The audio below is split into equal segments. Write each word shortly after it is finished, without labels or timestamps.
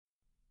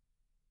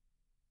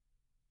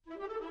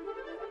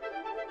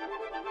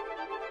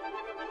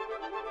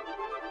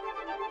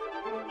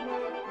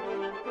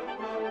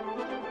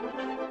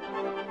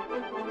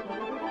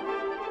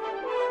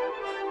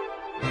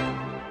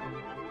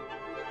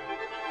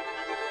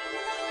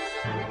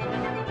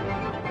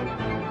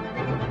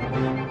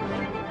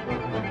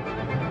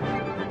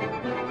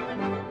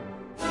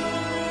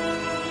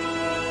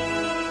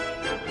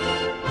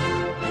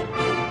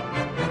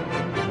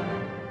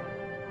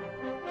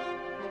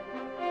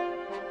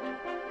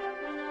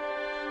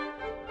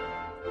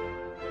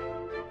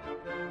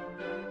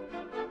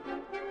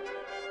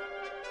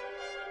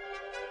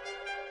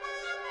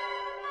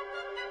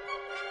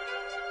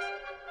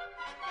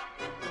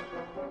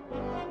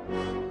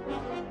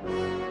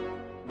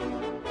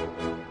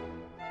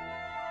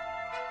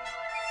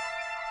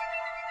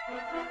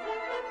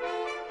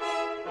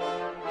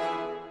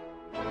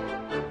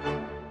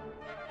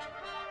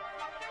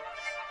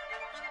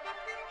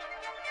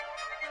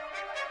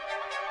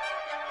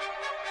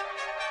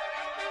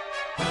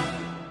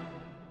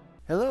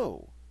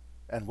Hello,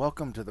 and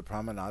welcome to the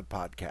Promenade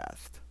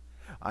Podcast.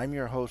 I'm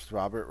your host,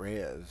 Robert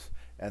Reyes,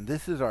 and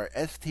this is our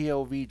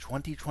STLV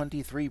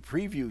 2023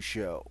 preview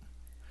show.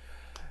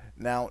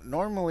 Now,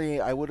 normally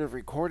I would have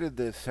recorded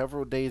this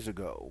several days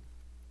ago,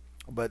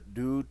 but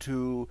due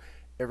to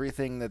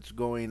everything that's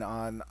going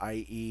on,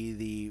 i.e.,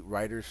 the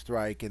writer's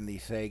strike and the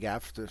SAG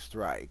AFTRA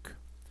strike,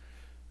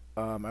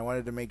 I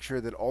wanted to make sure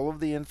that all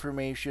of the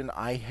information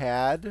I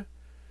had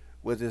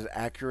was as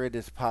accurate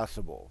as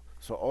possible.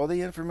 So all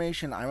the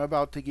information I'm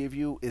about to give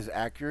you is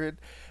accurate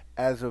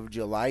as of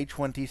July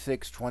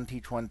 26,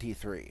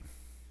 2023.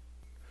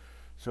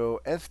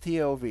 So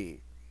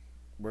STLV,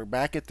 we're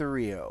back at the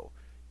Rio.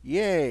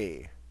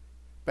 Yay!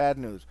 Bad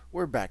news,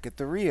 we're back at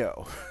the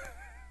Rio.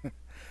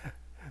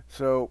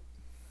 So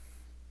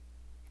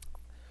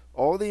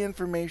all the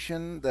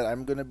information that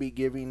I'm going to be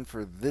giving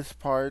for this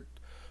part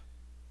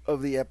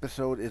of the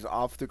episode is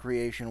off the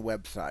creation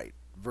website,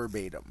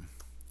 verbatim.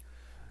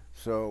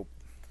 So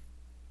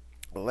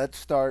let's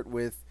start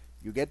with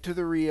you get to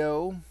the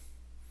Rio,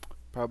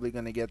 probably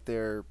going to get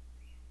there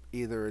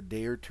either a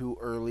day or two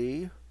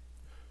early,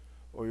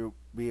 or you'll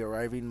be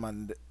arriving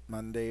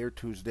Monday or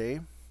Tuesday.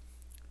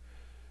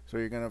 So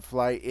you're going to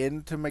fly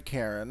into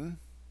McCarran,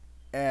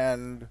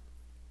 and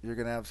you're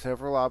going to have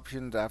several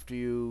options after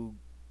you,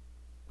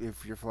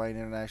 if you're flying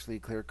internationally,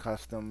 clear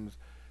customs,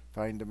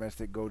 fine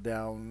domestic, go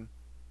down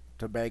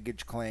to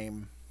baggage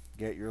claim,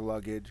 get your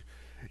luggage.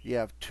 You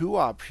have two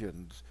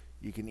options.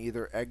 You can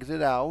either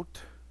exit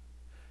out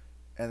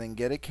and then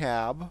get a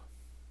cab,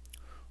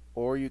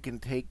 or you can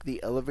take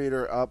the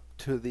elevator up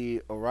to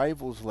the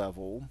arrivals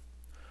level.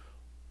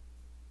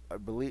 I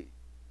believe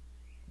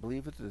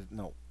it's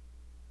no,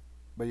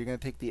 but you're going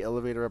to take the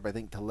elevator up, I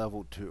think, to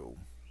level 2,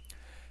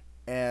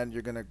 and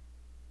you're going to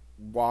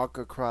walk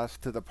across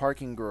to the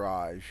parking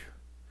garage,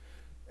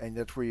 and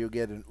that's where you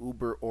get an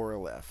Uber or a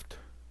Lyft.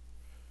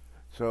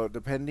 So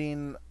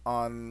depending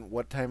on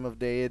what time of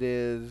day it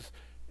is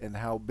and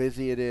how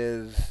busy it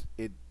is,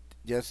 it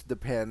just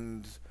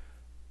depends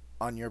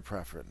on your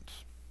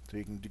preference. So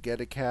you can get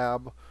a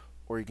cab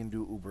or you can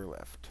do Uber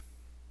Lyft.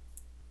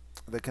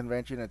 The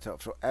convention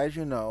itself. So as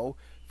you know,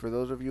 for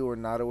those of you who are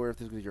not aware if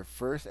this is your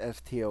first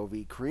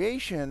STLV,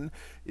 Creation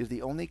is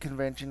the only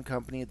convention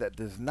company that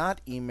does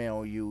not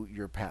email you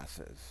your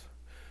passes.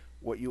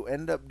 What you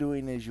end up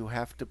doing is you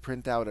have to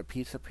print out a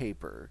piece of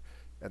paper,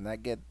 and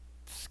that gets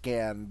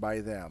scanned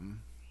by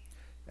them,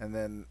 and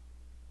then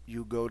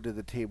you go to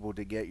the table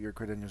to get your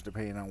credentials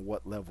depending on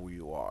what level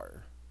you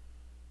are.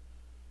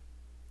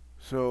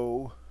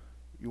 So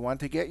you want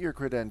to get your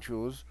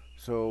credentials.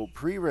 So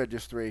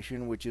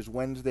pre-registration, which is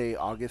Wednesday,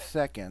 August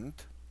 2nd,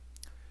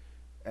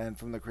 and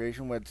from the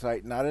Creation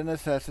website, not a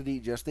necessity,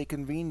 just a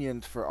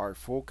convenience for our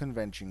full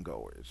convention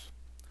goers.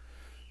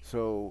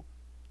 So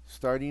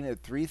starting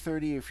at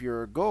 3:30 if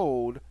you're a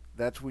gold,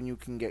 that's when you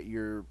can get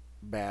your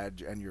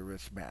badge and your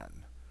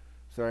wristband.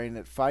 Starting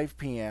at 5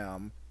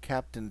 p.m.,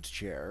 captain's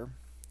chair.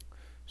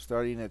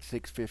 Starting at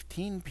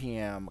 6:15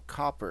 p.m.,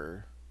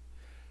 copper.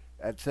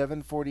 At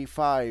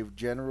 7:45,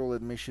 general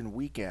admission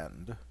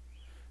weekend,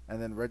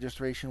 and then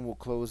registration will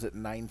close at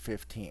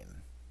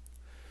 9:15.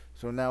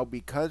 So now,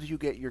 because you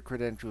get your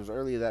credentials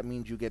early, that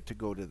means you get to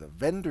go to the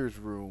vendor's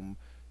room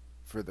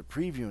for the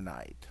preview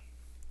night.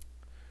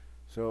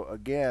 So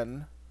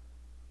again,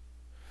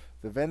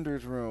 the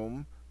vendor's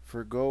room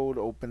for gold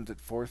opens at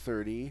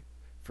 4:30,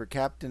 for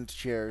captain's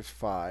chairs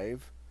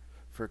 5,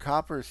 for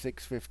copper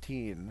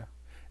 6:15,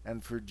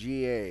 and for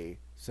GA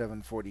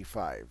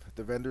 7:45.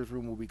 The vendor's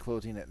room will be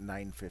closing at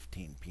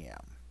 9:15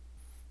 p.m.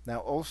 Now,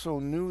 also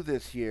new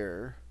this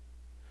year,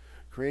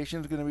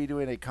 Creation's going to be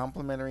doing a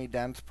complimentary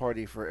dance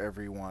party for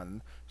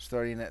everyone,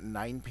 starting at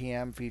 9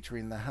 p.m.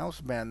 featuring the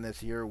house band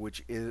this year,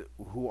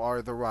 who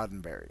are the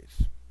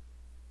Roddenberries.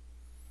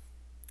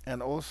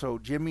 And also,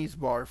 Jimmy's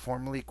Bar,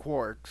 formerly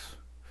Quarks,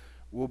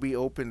 will be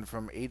open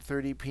from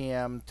 8:30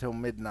 p.m. till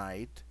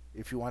midnight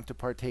if you want to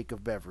partake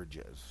of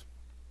beverages.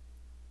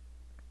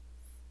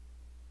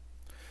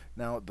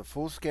 Now, the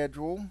full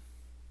schedule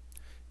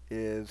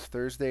is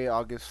Thursday,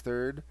 August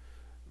 3rd.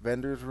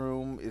 Vendor's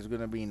room is going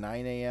to be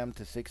 9 a.m.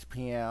 to 6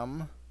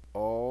 p.m.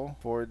 all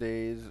 4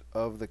 days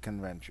of the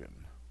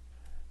convention.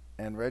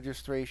 And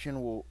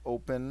registration will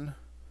open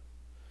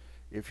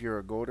if you're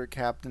a Gold or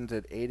Captains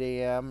at 8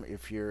 a.m.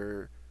 If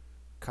you're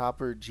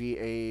Copper,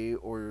 GA,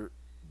 or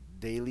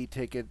daily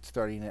ticket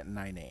starting at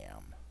 9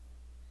 a.m.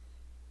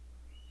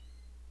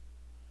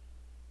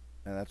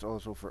 And that's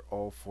also for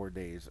all 4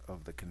 days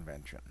of the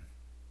convention.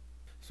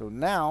 So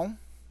now,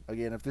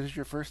 again, if this is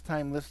your first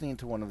time listening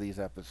to one of these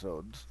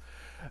episodes,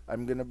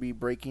 I'm going to be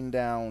breaking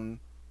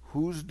down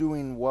who's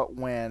doing what,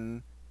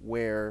 when,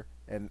 where,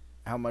 and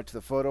how much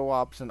the photo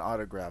ops and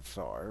autographs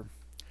are.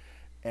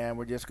 And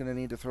we're just going to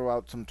need to throw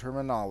out some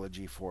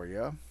terminology for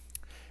you.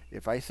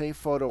 If I say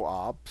photo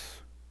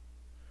ops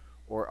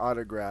or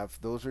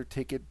autograph, those are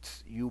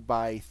tickets you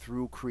buy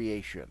through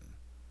Creation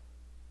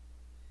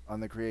on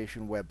the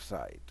Creation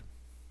website.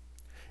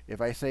 If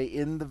I say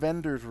in the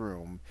vendor's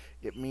room,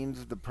 it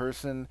means the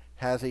person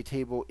has a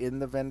table in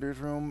the vendor's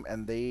room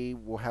and they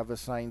will have a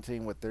sign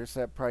saying what their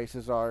set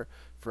prices are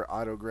for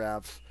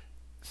autographs,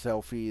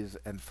 selfies,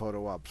 and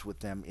photo ops with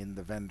them in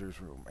the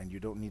vendor's room. And you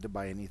don't need to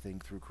buy anything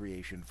through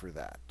creation for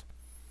that.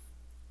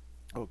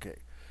 Okay.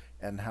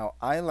 And how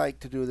I like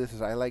to do this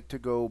is I like to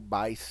go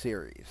by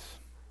series.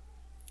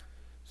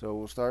 So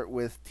we'll start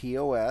with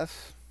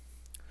TOS.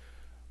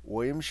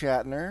 William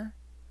Shatner.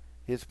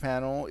 His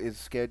panel is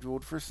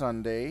scheduled for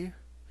Sunday.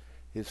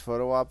 His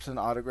photo ops and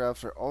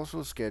autographs are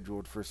also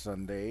scheduled for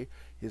Sunday.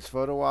 His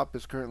photo op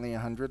is currently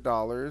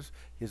 $100.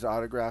 His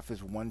autograph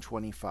is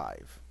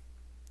 $125.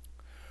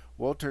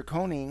 Walter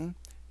Koenig,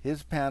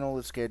 his panel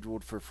is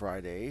scheduled for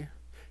Friday.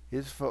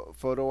 His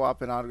photo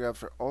op and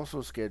autographs are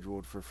also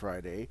scheduled for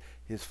Friday.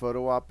 His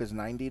photo op is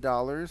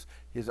 $90.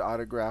 His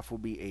autograph will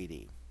be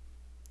 $80.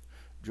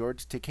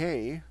 George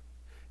Takei,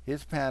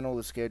 his panel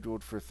is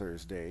scheduled for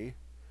Thursday.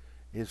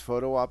 His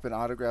photo op and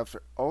autographs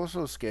are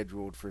also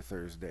scheduled for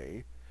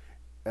Thursday,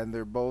 and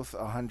they're both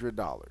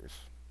 $100.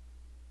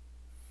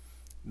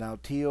 Now,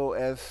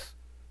 TOS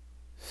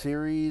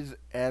series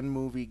and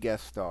movie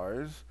guest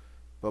stars,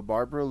 but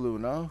Barbara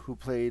Luna, who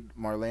played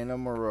Marlena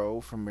Moreau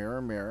from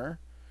Mirror Mirror,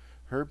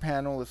 her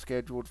panel is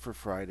scheduled for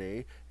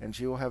Friday, and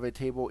she will have a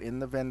table in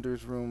the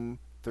vendor's room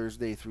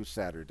Thursday through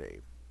Saturday.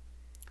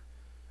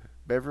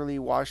 Beverly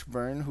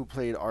Washburn, who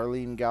played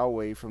Arlene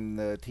Galway from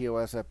the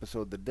TOS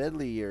episode The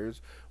Deadly Years,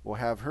 will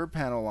have her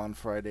panel on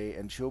Friday,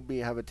 and she'll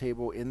have a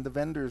table in the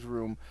vendor's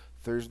room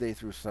Thursday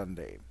through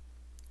Sunday.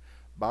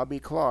 Bobby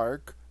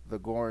Clark, the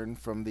Gorn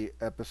from the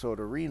episode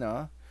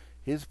Arena,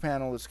 his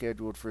panel is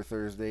scheduled for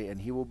Thursday,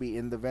 and he will be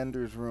in the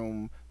vendor's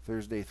room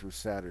Thursday through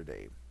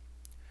Saturday.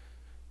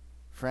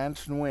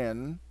 France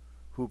Nguyen,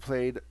 who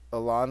played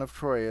Alana of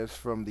Troyes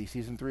from the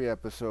Season 3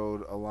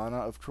 episode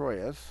Alana of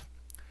Troyes,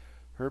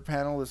 her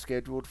panel is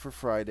scheduled for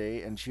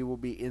Friday, and she will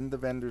be in the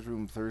vendor's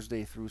room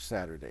Thursday through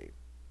Saturday.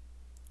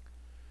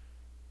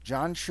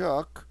 John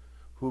Shook,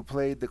 who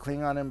played the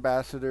Klingon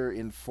ambassador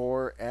in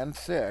 4 and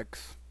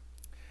 6,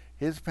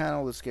 his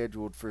panel is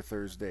scheduled for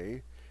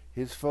Thursday.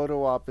 His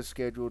photo op is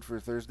scheduled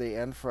for Thursday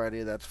and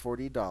Friday, that's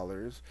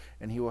 $40,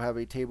 and he will have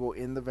a table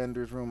in the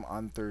vendor's room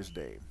on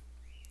Thursday.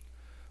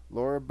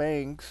 Laura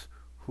Banks,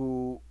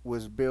 who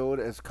was billed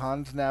as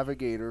Khan's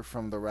navigator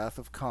from The Wrath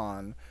of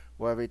Khan,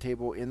 will have a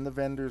table in the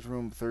vendor's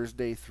room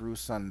Thursday through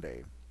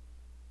Sunday.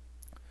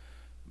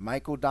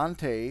 Michael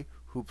Dante,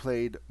 who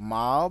played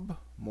Moab,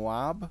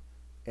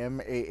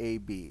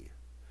 M-A-A-B,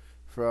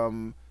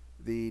 from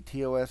the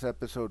TOS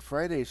episode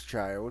Friday's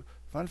Child.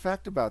 Fun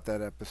fact about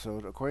that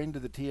episode, according to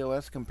the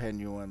TOS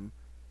compendium,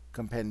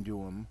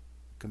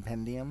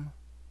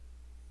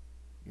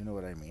 you know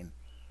what I mean.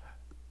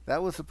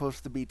 That was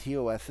supposed to be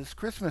TOS's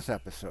Christmas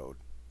episode.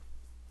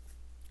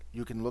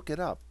 You can look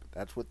it up.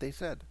 That's what they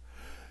said.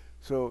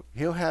 So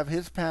he'll have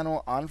his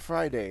panel on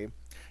Friday,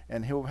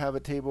 and he'll have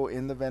a table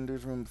in the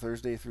vendor's room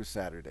Thursday through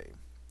Saturday.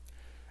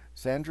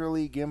 Sandra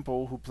Lee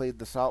Gimple, who played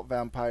the Salt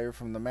Vampire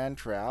from The Man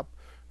Trap,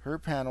 her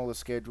panel is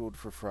scheduled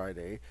for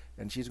Friday,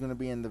 and she's going to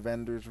be in the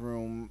vendor's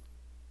room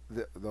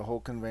the whole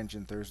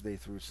convention Thursday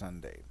through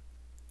Sunday.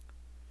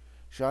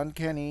 Sean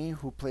Kenny,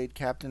 who played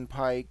Captain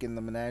Pike in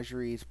the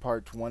Menageries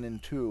Parts 1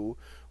 and 2,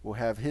 will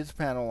have his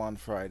panel on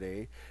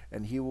Friday,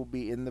 and he will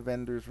be in the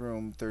vendor's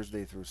room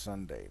Thursday through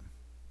Sunday.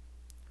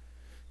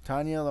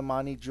 Tanya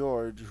Lamani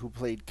George, who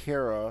played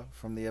Kara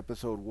from the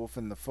episode Wolf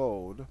in the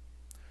Fold,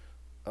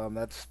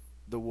 that's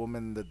the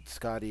woman that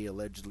Scotty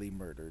allegedly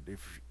murdered,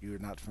 if you're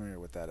not familiar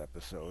with that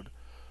episode.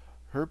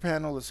 Her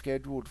panel is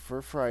scheduled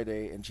for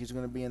Friday, and she's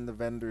going to be in the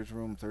vendor's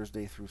room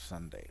Thursday through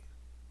Sunday.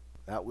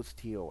 That was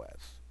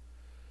TOS.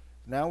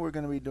 Now we're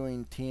going to be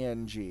doing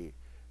TNG.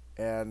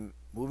 And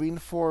moving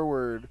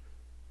forward,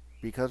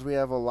 because we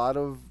have a lot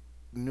of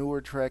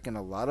newer Trek and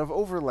a lot of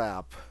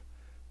overlap,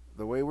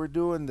 the way we're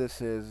doing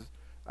this is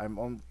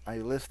I'm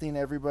listing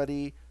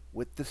everybody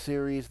with the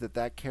series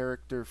that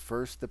character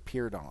first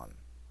appeared on,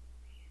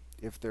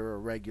 if they're a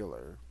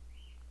regular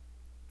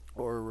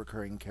or a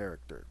recurring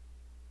character.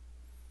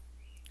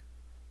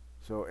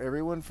 So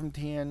everyone from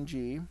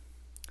TNG,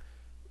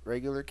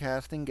 regular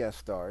cast and guest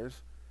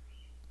stars.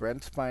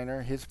 Brent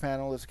Spiner, his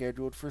panel is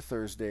scheduled for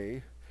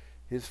Thursday.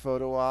 His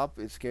photo op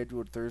is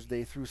scheduled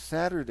Thursday through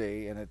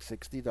Saturday, and it's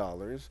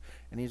 $60,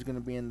 and he's going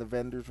to be in the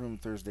vendor's room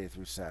Thursday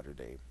through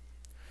Saturday.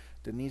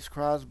 Denise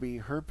Crosby,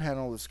 her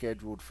panel is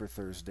scheduled for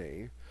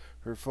Thursday.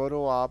 Her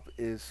photo op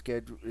is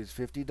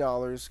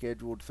 $50,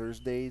 scheduled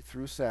Thursday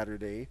through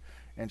Saturday,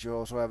 and she'll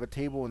also have a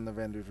table in the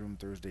vendor's room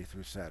Thursday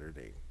through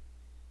Saturday.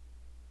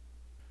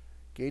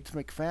 Gates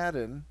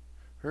McFadden,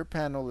 her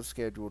panel is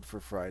scheduled for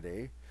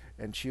Friday,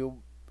 and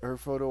her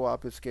photo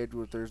op is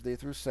scheduled Thursday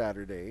through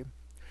Saturday,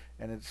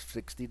 and it's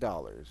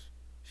 $60.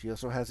 She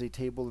also has a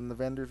table in the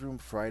vendor's room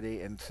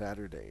Friday and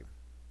Saturday.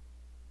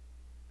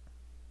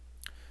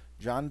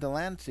 John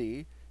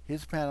Delancey,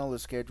 his panel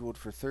is scheduled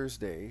for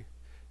Thursday.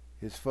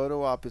 His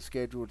photo op is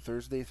scheduled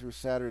Thursday through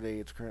Saturday.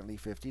 It's currently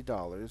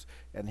 $50,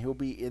 and he'll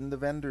be in the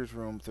vendor's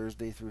room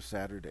Thursday through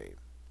Saturday.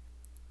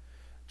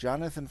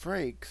 Jonathan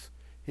Frakes,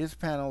 His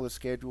panel is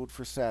scheduled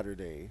for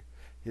Saturday.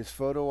 His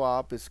photo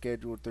op is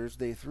scheduled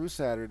Thursday through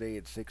Saturday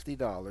at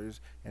 $60,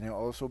 and he'll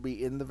also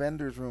be in the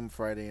vendor's room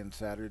Friday and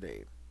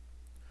Saturday.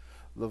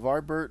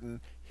 LeVar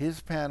Burton, his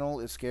panel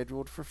is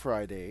scheduled for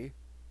Friday.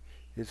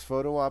 His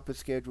photo op is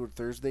scheduled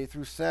Thursday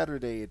through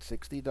Saturday at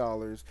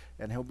 $60,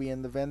 and he'll be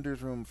in the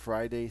vendor's room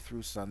Friday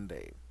through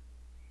Sunday.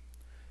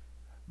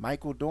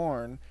 Michael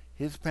Dorn,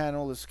 his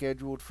panel is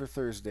scheduled for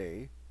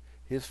Thursday.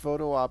 His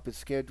photo op is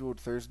scheduled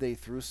Thursday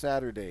through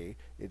Saturday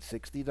at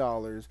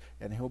 $60,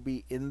 and he'll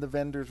be in the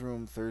vendor's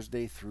room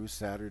Thursday through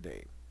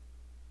Saturday.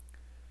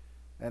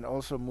 And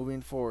also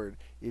moving forward,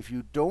 if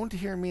you don't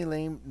hear me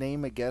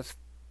name a guest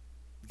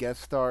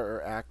star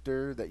or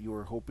actor that you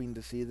were hoping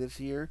to see this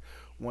year,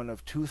 one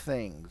of two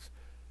things: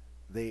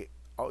 they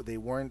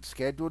weren't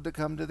scheduled to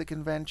come to the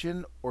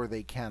convention, or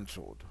they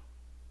canceled.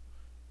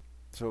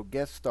 So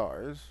guest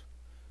stars: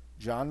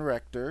 John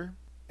Rector,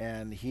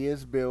 and he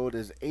is billed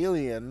as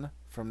Alien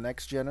from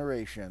Next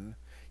Generation.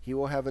 He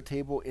will have a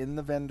table in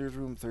the vendor's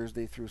room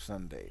Thursday through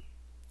Sunday.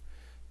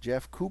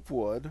 Jeff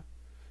Coopwood,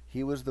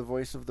 he was the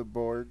voice of the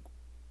Borg.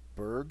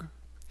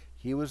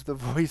 He was the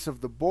voice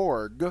of the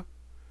Borg.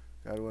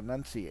 Got to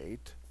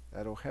enunciate.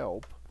 That'll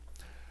help.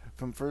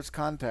 From First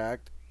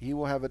Contact, he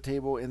will have a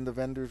table in the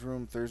vendor's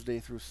room Thursday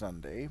through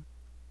Sunday.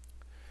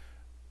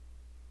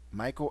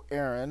 Michael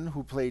Aaron,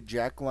 who played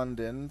Jack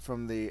London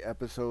from the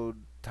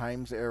episode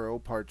Time's Arrow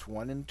Parts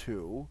 1 and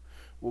 2,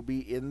 will be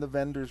in the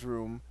vendor's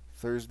room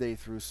Thursday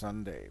through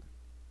Sunday.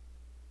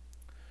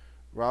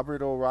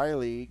 Robert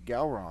O'Reilly,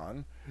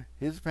 Gowron,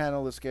 his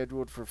panel is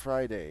scheduled for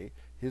Friday.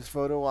 His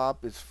photo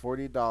op is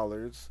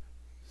 $40,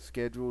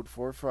 scheduled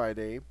for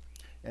Friday,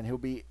 and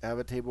he'll have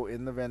a table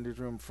in the vendor's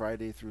room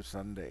Friday through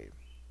Sunday.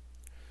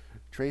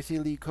 Tracy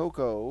Lee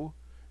Coco,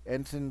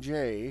 Ensign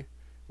J,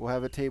 will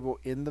have a table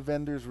in the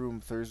vendor's room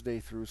Thursday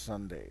through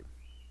Sunday.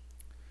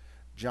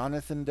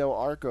 Jonathan Del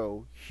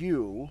Arco,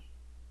 Hugh,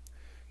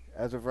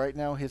 as of right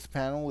now his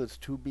panel is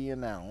to be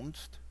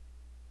announced,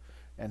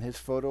 and his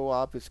photo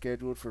op is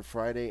scheduled for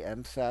Friday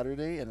and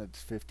Saturday, and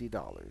it's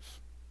 $50.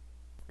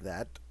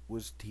 That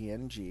was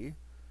TNG.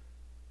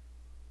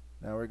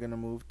 Now we're going to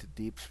move to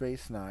Deep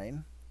Space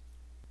Nine.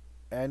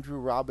 Andrew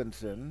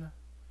Robinson,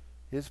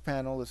 his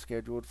panel is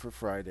scheduled for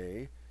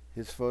Friday.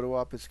 His photo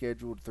op is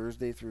scheduled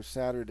Thursday through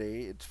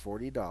Saturday. It's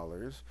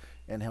 $40,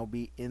 and he'll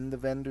be in the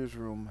vendor's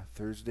room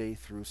Thursday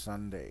through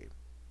Sunday.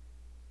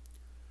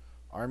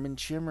 Armin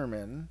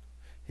Shimmerman,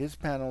 his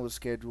panel is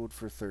scheduled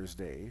for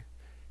Thursday.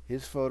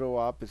 His photo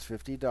op is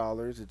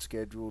 $50. It's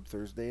scheduled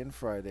Thursday and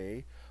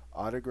Friday.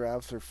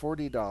 Autographs are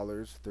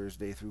 $40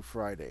 Thursday through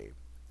Friday.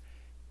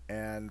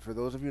 And for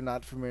those of you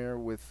not familiar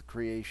with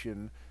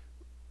creation,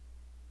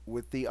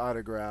 with the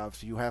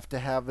autographs, you have to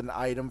have an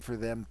item for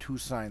them to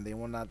sign. They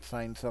will not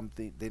sign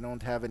something. They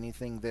don't have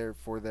anything there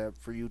for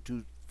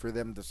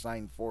them to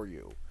sign for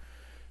you.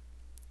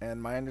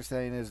 And my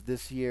understanding is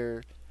this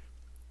year,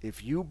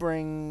 if you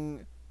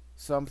bring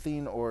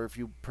something or if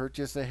you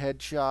purchase a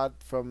headshot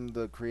from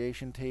the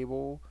creation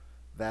table,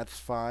 that's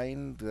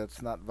fine.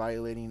 That's not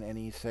violating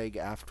any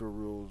SAG-AFTRA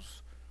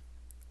rules,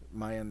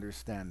 my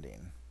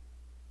understanding.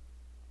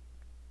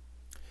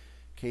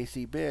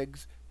 Casey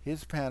Biggs,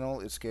 his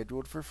panel is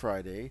scheduled for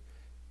Friday.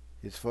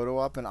 His photo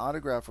op and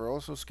autograph are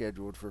also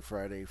scheduled for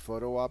Friday.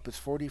 Photo op is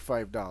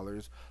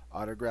 $45.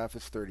 Autograph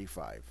is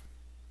 $35.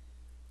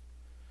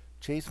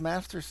 Chase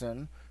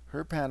Masterson,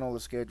 her panel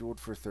is scheduled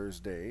for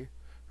Thursday.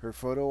 Her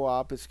photo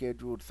op is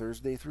scheduled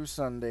Thursday through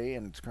Sunday,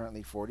 and it's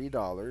currently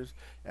 $40.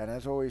 And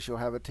as always, she'll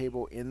have a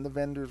table in the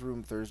vendor's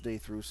room Thursday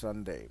through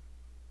Sunday.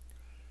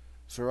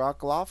 Sirach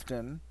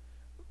Lofton,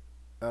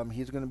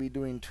 he's going to be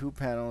doing two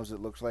panels.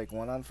 It looks like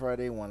one on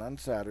Friday, one on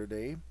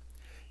Saturday.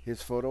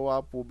 His photo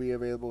op will be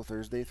available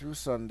Thursday through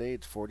Sunday.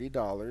 It's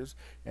 $40,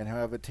 and he'll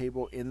have a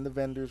table in the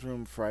vendor's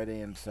room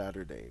Friday and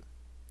Saturday.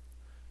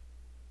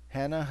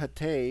 Hannah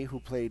Hatay, who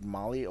played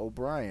Molly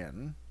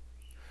O'Brien,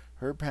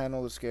 her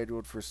panel is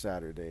scheduled for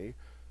Saturday.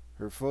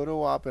 Her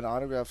photo op and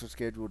autographs are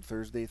scheduled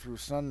Thursday through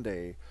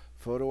Sunday.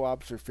 Photo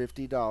ops are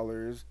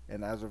 $50,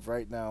 and as of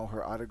right now,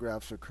 her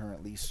autographs are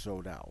currently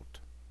sold out.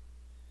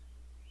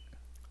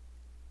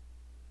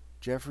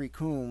 Jeffrey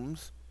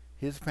Coombs,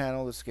 his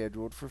panel is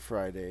scheduled for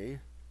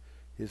Friday.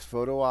 His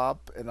photo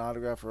op and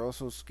autograph are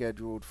also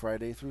scheduled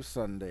Friday through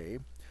Sunday.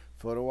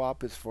 Photo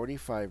op is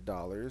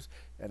 $45,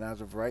 and as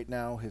of right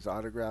now, his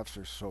autographs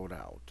are sold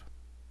out.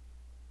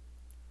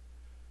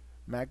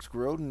 Max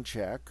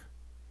Grodenchek,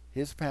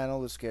 his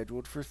panel is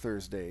scheduled for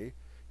Thursday.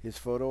 His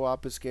photo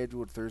op is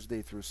scheduled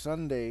Thursday through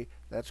Sunday.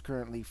 That's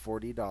currently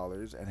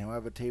 $40, and he'll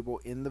have a table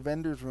in the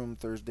vendor's room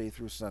Thursday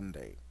through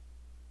Sunday.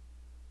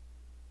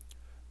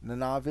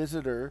 Nana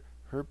Visitor,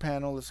 her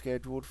panel is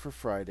scheduled for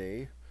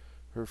Friday.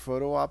 Her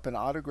photo op and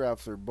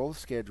autographs are both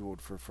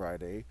scheduled for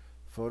Friday.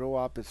 Photo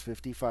op is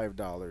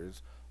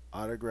 $55.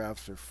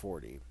 Autographs are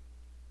 $40.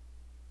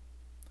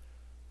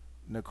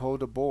 Nicole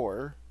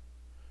DeBoer,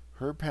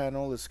 her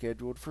panel is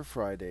scheduled for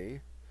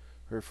Friday.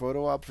 Her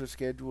photo ops are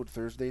scheduled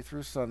Thursday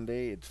through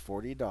Sunday. It's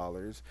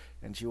 $40,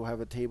 and she will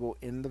have a table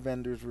in the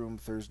vendor's room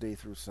Thursday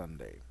through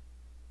Sunday.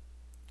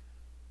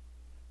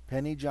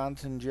 Penny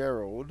Johnson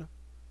Gerald,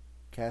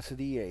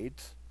 Cassidy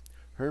Yates.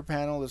 Her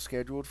panel is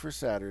scheduled for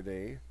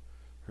Saturday.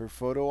 Her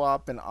photo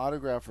op and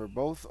autograph are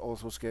both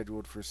also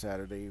scheduled for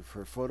Saturday.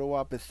 Her photo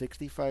op is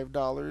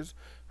 $65.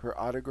 Her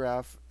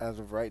autograph, as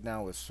of right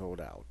now, is sold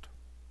out.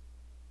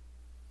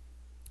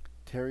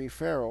 Terry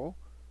Farrell,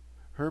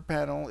 her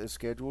panel is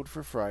scheduled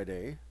for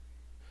Friday.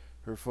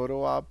 Her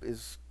photo op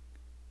is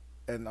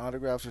and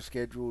autographs are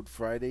scheduled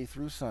Friday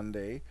through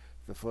Sunday.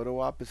 The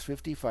photo op is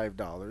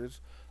 $55.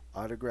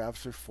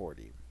 Autographs are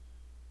 $40.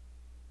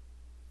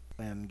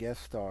 And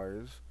guest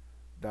stars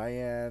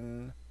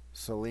Diane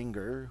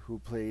Salinger, who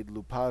played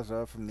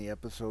Lupaza from the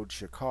episode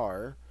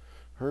Shakar.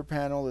 Her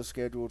panel is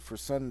scheduled for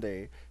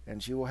Sunday,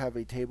 and she will have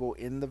a table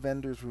in the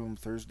vendor's room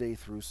Thursday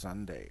through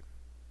Sunday.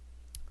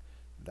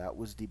 That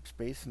was Deep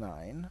Space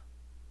Nine.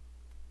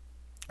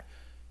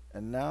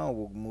 And now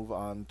we'll move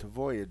on to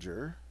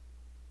Voyager.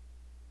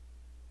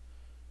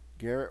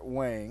 Garrett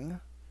Wang,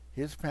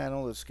 his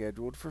panel is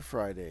scheduled for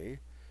Friday.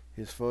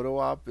 His photo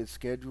op is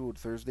scheduled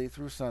Thursday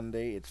through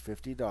Sunday. It's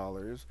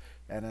 $50.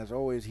 And as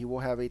always, he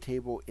will have a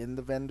table in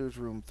the vendor's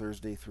room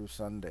Thursday through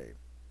Sunday.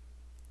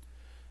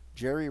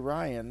 Jerry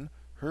Ryan,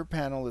 her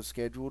panel is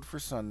scheduled for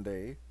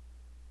Sunday.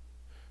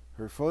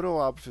 Her photo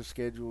ops are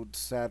scheduled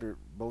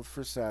both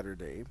for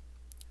Saturday.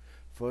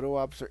 Photo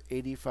ops are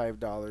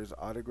 $85.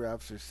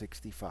 Autographs are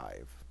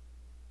 $65.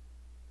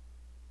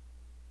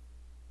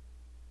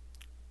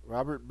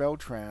 Robert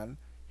Beltran,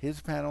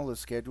 his panel is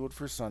scheduled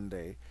for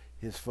Sunday.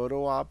 His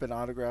photo op and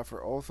autograph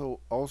are also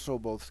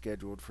both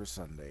scheduled for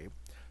Sunday.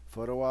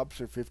 Photo ops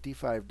are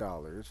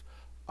 $55.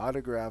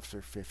 Autographs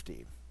are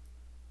 $50.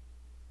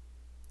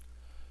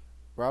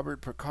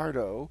 Robert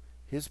Picardo,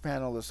 his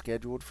panel is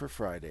scheduled for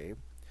Friday.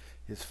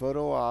 His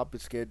photo op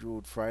is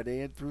scheduled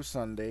Friday through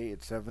Sunday.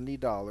 It's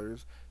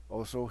 $70.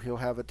 Also, he'll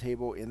have a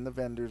table in the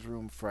vendor's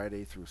room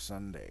Friday through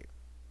Sunday.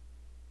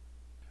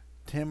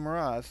 Tim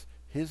Ross,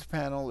 his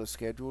panel is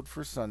scheduled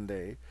for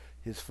Sunday.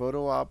 His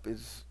photo op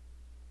is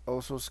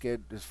also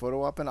scheduled. His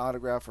photo op and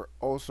autograph are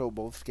also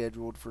both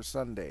scheduled for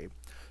Sunday.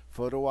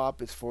 Photo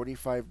op is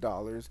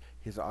 $45.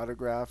 His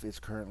autograph is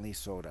currently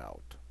sold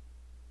out.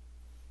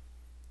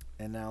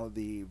 And now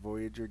the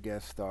Voyager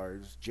guest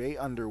stars Jay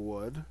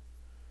Underwood,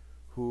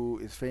 who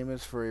is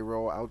famous for a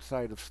role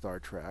outside of Star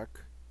Trek.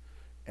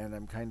 And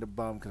I'm kind of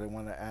bummed because I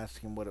want to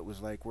ask him what it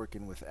was like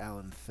working with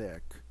Alan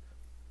Thicke.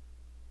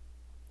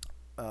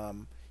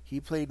 He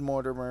played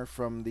Mortimer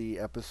from the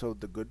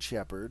episode The Good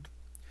Shepherd.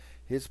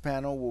 His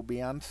panel will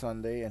be on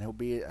Sunday, and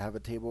he'll have a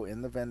table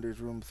in the vendor's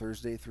room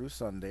Thursday through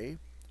Sunday.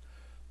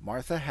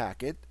 Martha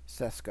Hackett,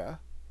 Seska.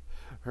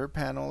 Her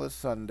panel is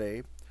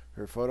Sunday.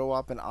 Her photo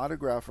op and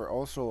autograph are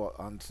also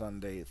on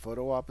Sunday.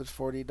 Photo op is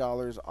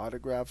 $40.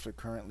 Autographs are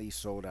currently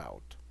sold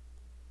out.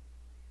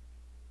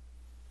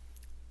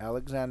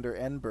 Alexander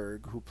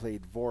Enberg, who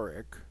played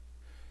Vorik.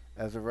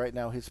 As of right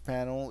now, his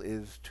panel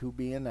is to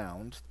be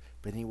announced,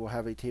 but he will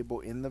have a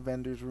table in the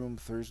vendor's room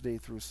Thursday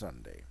through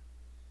Sunday.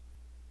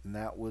 And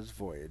that was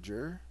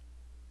Voyager.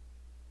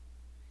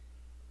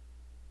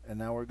 And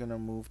now we're going to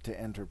move to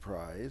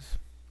Enterprise.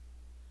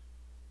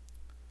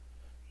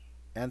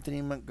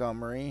 Anthony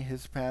Montgomery,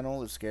 his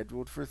panel is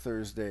scheduled for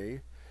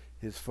Thursday.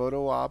 His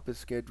photo op is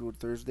scheduled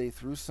Thursday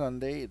through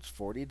Sunday. It's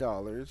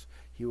 $40.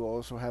 He will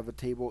also have a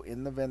table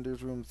in the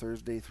vendor's room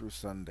Thursday through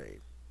Sunday.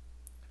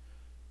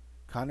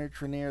 Connor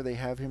Trenier, they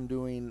have him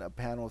doing a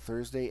panel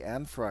Thursday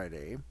and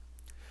Friday.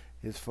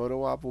 His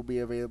photo op will be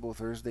available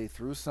Thursday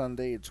through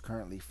Sunday. It's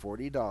currently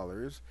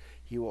 $40.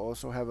 He will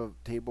also have a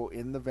table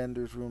in the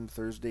vendor's room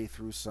Thursday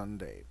through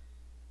Sunday.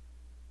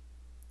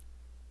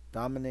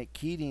 Dominic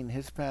Keating,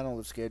 his panel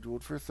is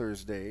scheduled for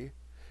Thursday.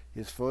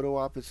 His photo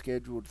op is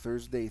scheduled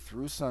Thursday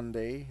through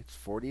Sunday. It's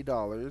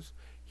 $40.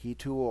 He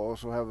too will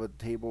also have a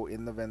table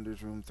in the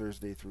vendor's room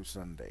Thursday through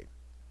Sunday.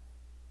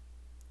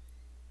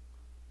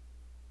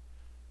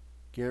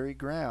 Gary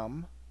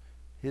Graham,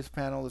 his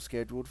panel is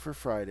scheduled for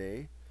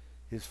Friday.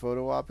 His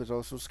photo op is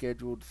also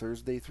scheduled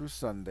Thursday through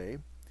Sunday.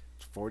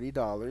 It's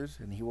 $40,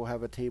 and he will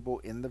have a table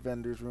in the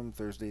vendor's room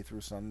Thursday through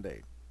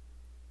Sunday.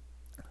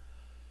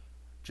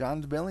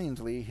 John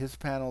Billingsley, his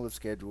panel is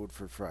scheduled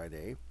for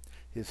Friday.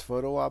 His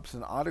photo ops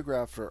and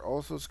autographs are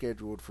also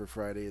scheduled for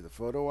Friday. The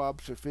photo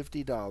ops are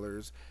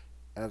 $50.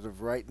 As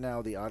of right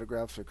now, the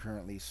autographs are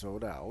currently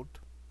sold out.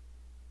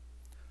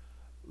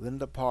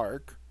 Linda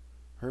Park,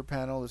 her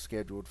panel is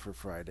scheduled for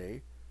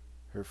Friday.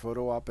 Her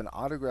photo op and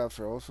autographs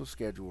are also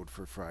scheduled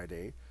for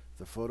Friday.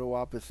 The photo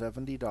op is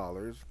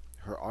 $70.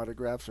 Her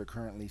autographs are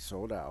currently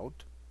sold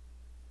out.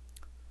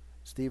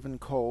 Stephen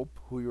Culp,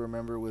 who you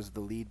remember was the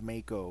lead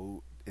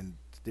Mako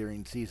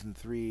during Season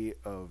 3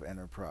 of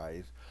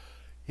Enterprise,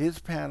 his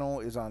panel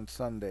is on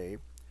Sunday.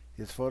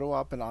 His photo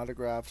op and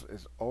autographs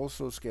is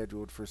also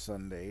scheduled for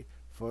Sunday.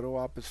 Photo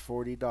op is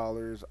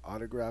 $40.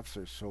 Autographs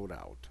are sold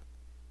out.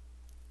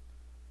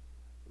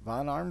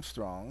 Von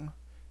Armstrong,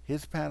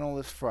 his panel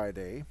is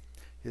Friday.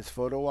 His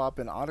photo op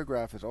and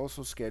autograph is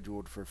also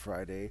scheduled for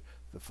Friday.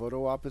 The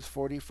photo op is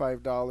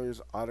 $45.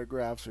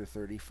 Autographs are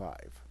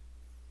 $35.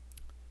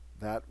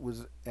 That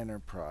was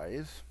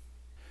Enterprise.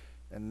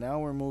 And now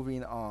we're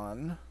moving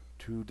on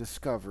to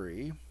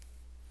Discovery.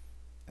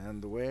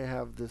 And the way I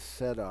have this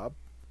set up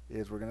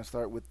is we're going to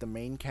start with the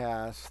main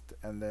cast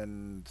and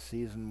then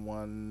season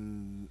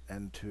 1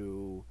 and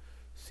 2,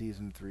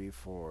 season 3,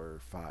 4,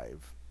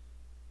 5.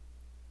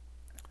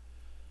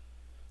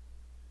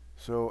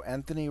 So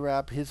Anthony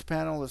Rapp, his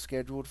panel is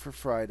scheduled for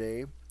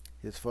Friday.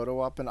 His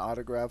photo op and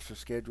autographs are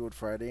scheduled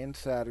Friday and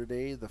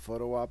Saturday. The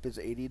photo op is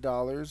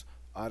 $80.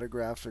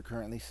 Autographs are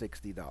currently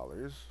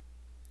 $60.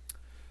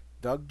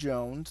 Doug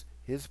Jones,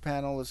 his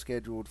panel is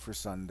scheduled for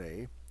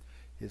Sunday.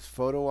 His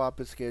photo op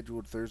is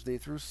scheduled Thursday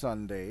through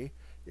Sunday.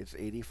 It's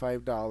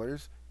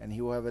 $85, and he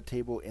will have a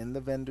table in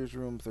the vendor's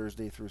room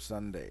Thursday through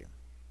Sunday.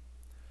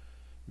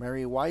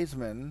 Mary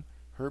Wiseman,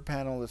 her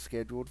panel is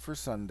scheduled for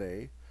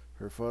Sunday.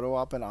 Her photo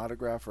op and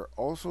autograph are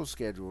also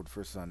scheduled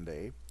for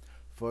Sunday.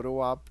 Photo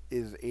op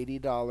is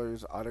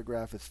 $80,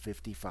 autograph is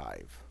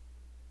 $55.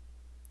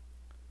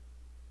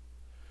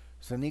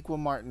 Saniqua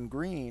Martin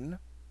Green,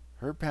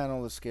 her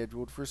panel is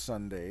scheduled for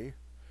Sunday.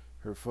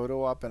 Her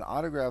photo op and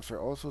autographs are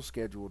also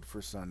scheduled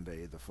for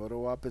Sunday. The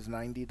photo op is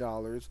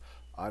 $90,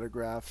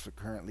 autographs are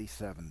currently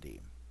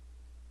 $70.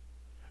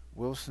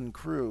 Wilson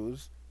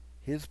Cruz,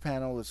 his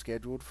panel is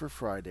scheduled for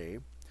Friday.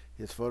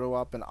 His photo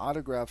op and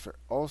autographs are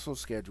also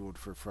scheduled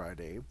for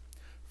Friday.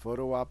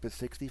 Photo op is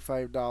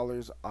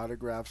 $65,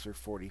 autographs are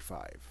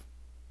 $45.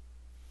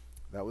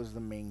 That was the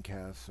main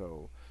cast.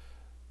 So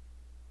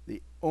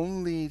the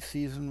only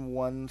season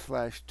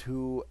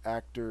 1/2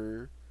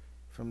 actor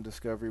from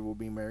Discovery will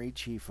be Mary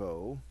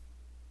Chieffo.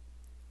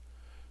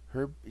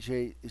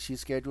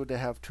 She's scheduled to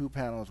have 2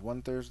 panels,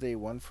 one Thursday,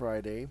 one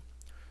Friday.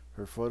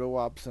 Her photo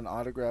ops and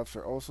autographs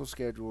are also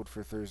scheduled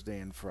for Thursday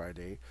and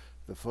Friday.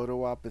 The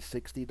photo op is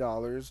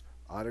 $60,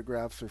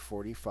 autographs are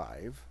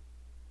 $45.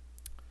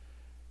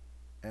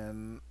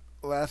 And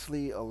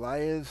lastly,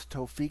 Elias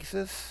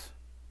Tofexis.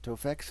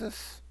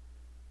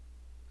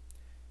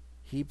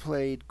 He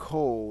played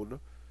Cold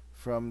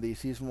from the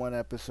season 1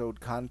 episode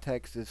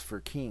Context is for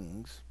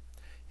Kings.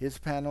 His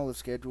panel is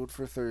scheduled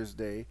for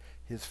Thursday.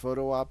 His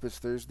photo op is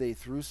Thursday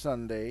through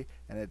Sunday,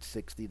 and it's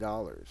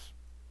 $60.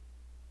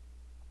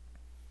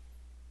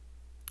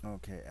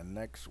 Okay, and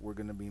next we're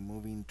going to be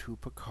moving to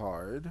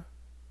Picard.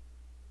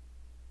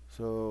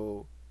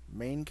 So,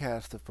 main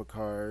cast of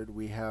Picard,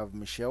 we have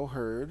Michelle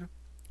Hurd.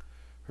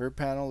 Her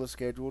panel is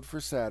scheduled for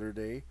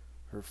Saturday.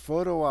 Her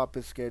photo op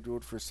is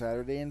scheduled for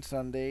Saturday and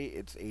Sunday.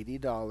 It's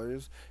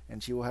 $80,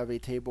 and she will have a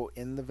table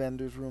in the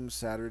vendor's room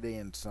Saturday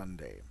and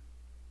Sunday.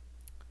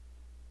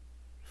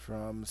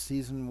 From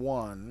season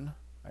 1,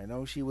 I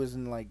know she was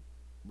in like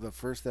the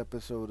first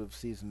episode of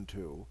season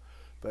 2,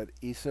 but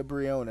Issa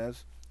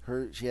Briones,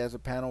 she has a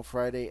panel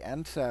Friday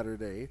and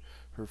Saturday.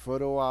 Her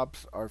photo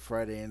ops are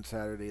Friday and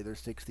Saturday. They're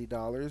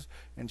 $60,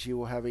 and she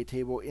will have a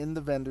table in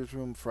the vendor's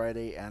room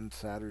Friday and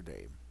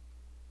Saturday.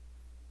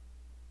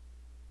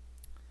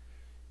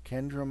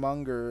 Kendra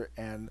Munger,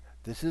 and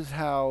this is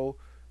how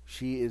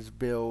she is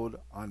billed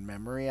on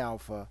Memory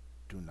Alpha.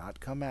 Do not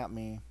come at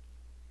me.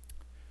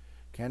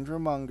 Kendra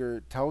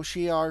Munger, Tal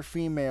Shiar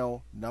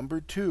female,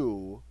 number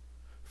 2,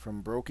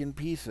 from Broken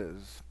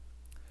Pieces.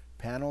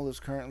 Panel is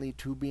currently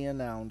to be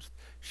announced.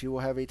 She will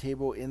have a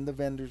table in the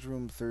vendor's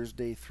room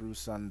Thursday through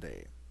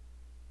Sunday.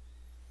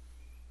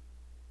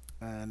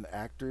 And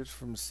actors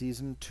from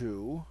season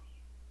 2.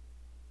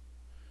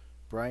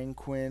 Brian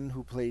Quinn,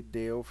 who played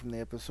Dale from the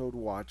episode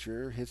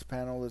Watcher. His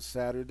panel is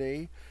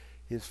Saturday.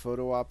 His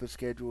photo op is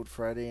scheduled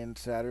Friday and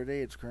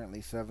Saturday. It's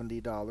currently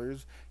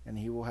 $70, and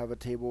he will have a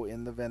table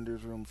in the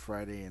vendor's room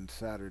Friday and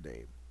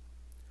Saturday.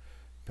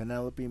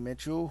 Penelope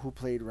Mitchell, who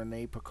played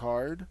Renee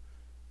Picard.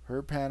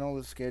 Her panel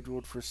is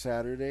scheduled for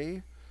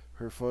Saturday.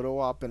 Her photo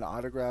op and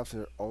autographs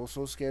are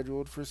also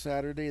scheduled for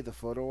Saturday. The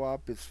photo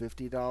op is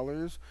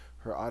 $50.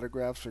 Her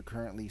autographs are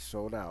currently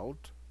sold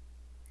out.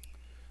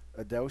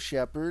 Adele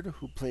Shepard,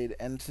 who played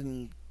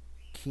Ensign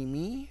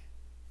Kemi,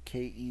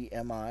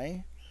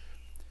 Kemi,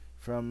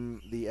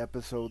 from the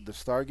episode The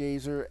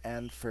Stargazer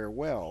and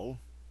Farewell,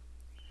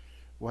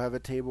 will have a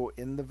table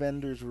in the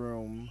vendor's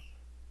room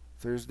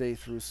Thursday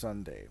through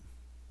Sunday.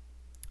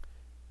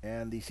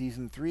 And the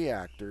season 3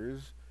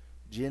 actors,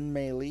 Jin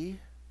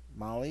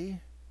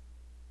Mali,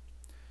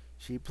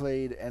 she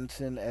played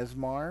Ensign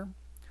Esmar.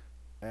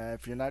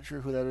 If you're not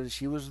sure who that is,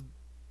 she was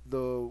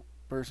the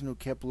person who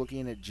kept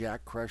looking at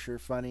Jack Crusher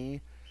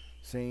funny,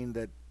 saying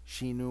that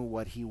she knew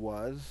what he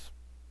was.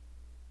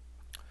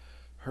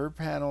 Her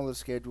panel is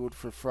scheduled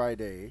for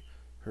Friday.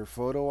 Her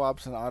photo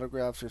ops and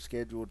autographs are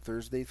scheduled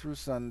Thursday through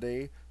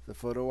Sunday. The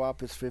photo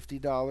op is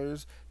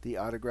 $50. The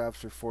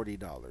autographs are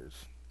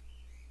 $40.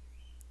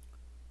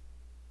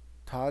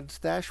 Todd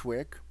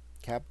Stashwick,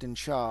 Captain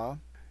Shaw,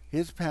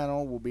 his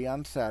panel will be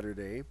on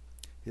Saturday.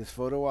 His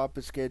photo op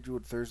is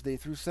scheduled Thursday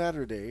through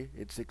Saturday.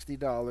 It's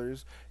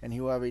 $60, and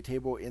he will have a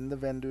table in the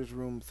vendor's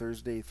room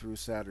Thursday through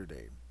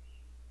Saturday.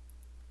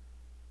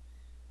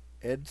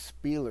 Ed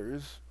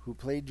Spielers, who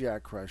played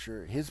Jack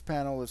Crusher, his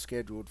panel is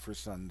scheduled for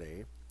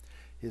Sunday.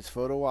 His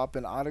photo op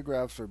and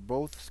autographs are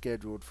both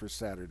scheduled for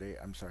Saturday.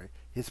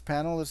 His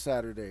panel is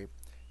Saturday.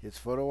 His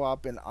photo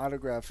op and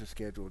autographs are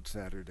scheduled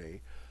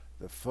Saturday.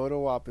 The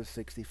photo op is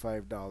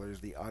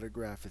 $65. The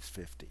autograph is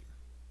 $50.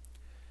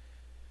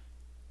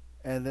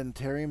 And then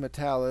Terry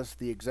Matalas,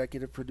 the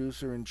executive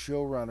producer and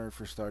showrunner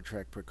for Star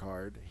Trek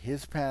Picard,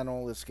 his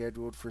panel is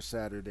scheduled for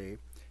Saturday.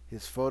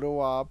 His photo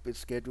op is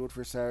scheduled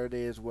for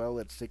Saturday as well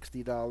at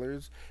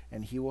 $60,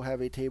 and he will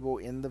have a table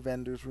in the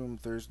vendor's room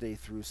Thursday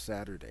through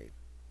Saturday.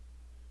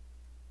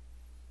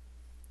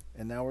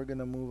 And now we're going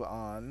to move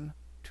on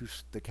to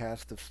the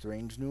cast of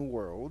Strange New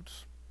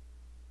Worlds.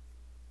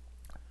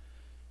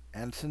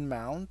 Anson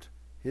Mount,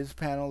 his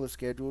panel is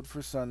scheduled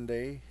for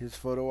Sunday. His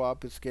photo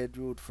op is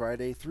scheduled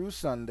Friday through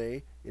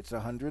Sunday. It's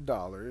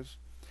 $100.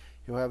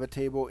 He'll have a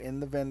table in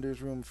the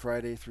vendor's room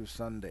Friday through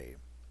Sunday.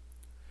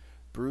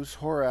 Bruce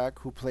Horak,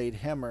 who played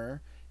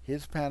Hemmer,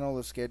 his panel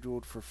is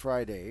scheduled for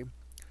Friday.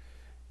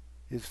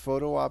 His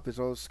photo op is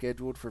also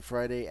scheduled for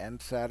Friday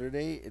and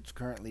Saturday. It's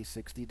currently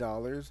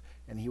 $60,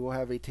 and he will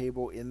have a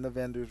table in the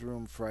vendor's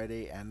room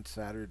Friday and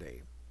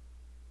Saturday.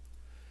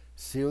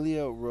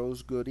 Celia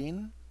Rose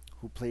Gooding,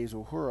 who plays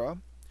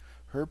Uhura,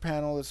 her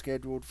panel is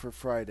scheduled for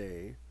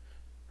Friday.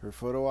 Her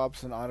photo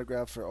ops and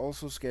autographs are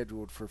also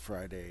scheduled for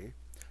Friday.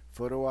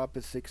 Photo op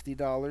is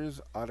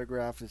 $60,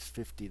 autograph is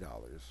 $50.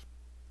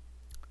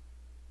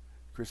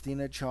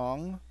 Christina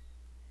Chong,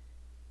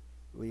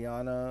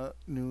 Liana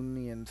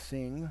Noonien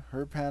Singh,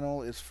 her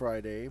panel is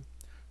Friday.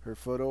 Her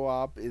photo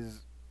op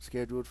is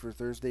scheduled for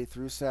Thursday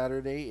through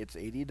Saturday. It's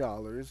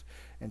 $80,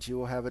 and she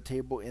will have a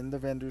table in the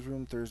vendor's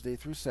room Thursday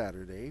through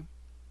Saturday.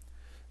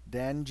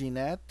 Dan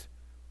Jeanette,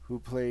 who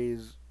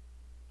plays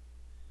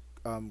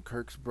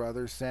Kirk's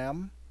brother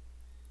Sam,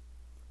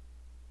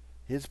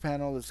 his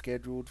panel is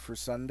scheduled for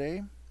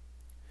Sunday.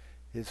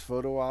 His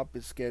photo op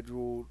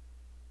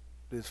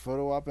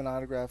and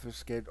autograph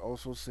is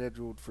also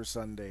scheduled for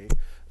Sunday.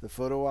 The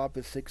photo op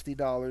is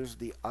 $60.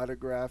 The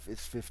autograph is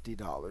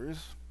 $50.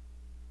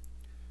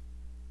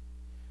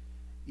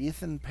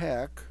 Ethan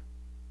Peck,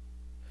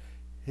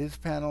 his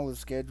panel is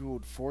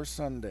scheduled for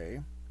Sunday.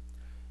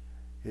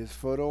 His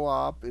photo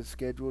op is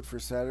scheduled for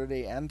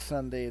Saturday and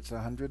Sunday. It's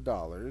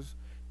 $100.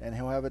 And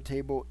he'll have a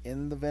table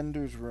in the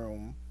vendor's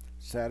room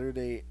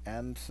Saturday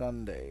and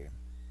Sunday.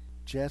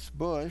 Jess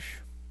Bush,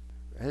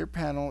 her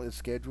panel is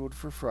scheduled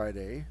for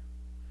Friday,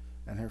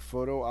 and her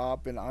photo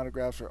op and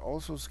autographs are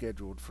also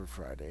scheduled for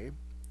Friday.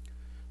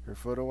 Her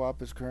photo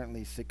op is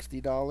currently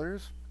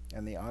 $60,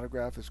 and the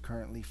autograph is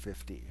currently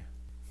 $50.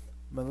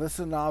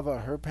 Melissa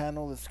Nava, her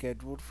panel is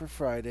scheduled for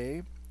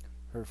Friday.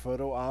 Her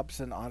photo ops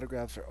and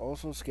autographs are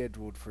also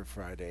scheduled for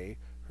Friday.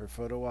 Her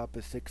photo op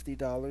is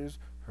 $60.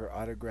 Her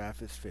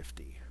autograph is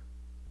 $50.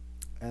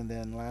 And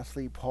then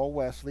lastly, Paul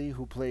Wesley,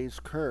 who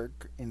plays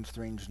Kirk in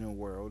Strange New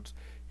Worlds,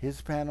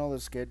 his panel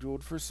is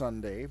scheduled for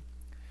Sunday.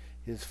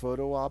 His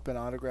photo op and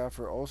autograph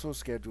are also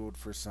scheduled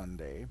for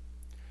Sunday,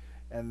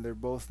 and they're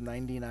both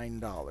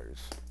 $99.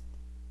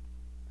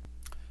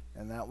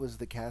 And that was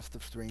the cast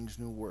of Strange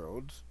New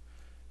Worlds.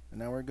 And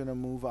now we're going to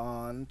move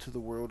on to the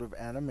world of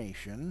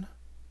animation.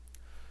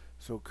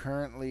 So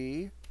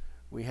currently,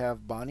 we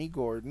have Bonnie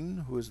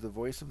Gordon, who is the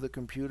voice of the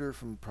computer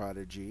from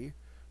Prodigy.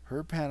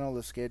 Her panel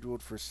is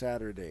scheduled for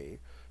Saturday.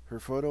 Her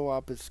photo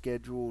op is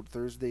scheduled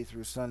Thursday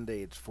through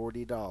Sunday. It's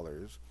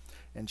 $40.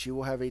 And she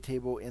will have a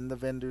table in the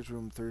vendor's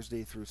room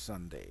Thursday through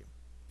Sunday.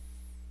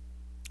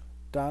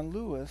 Dawn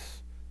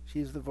Lewis,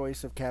 she's the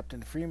voice of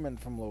Captain Freeman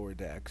from Lower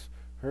Decks.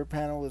 Her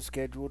panel is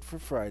scheduled for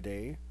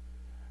Friday.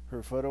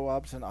 Her photo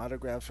ops and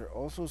autographs are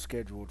also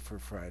scheduled for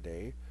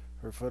Friday.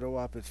 Her photo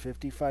op is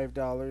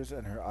 $55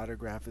 and her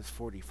autograph is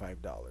 $45.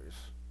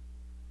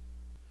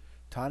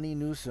 Tawny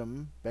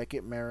Newsome,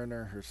 Beckett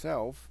Mariner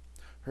herself,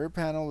 her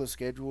panel is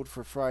scheduled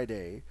for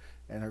Friday,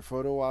 and her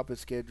photo op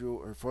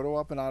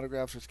and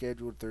autographs are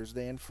scheduled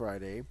Thursday and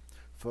Friday.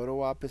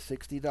 Photo op is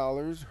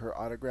 $60. Her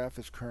autograph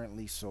is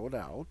currently sold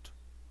out.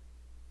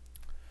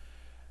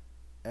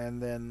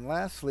 And then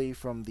lastly,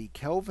 from the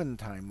Kelvin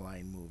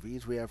Timeline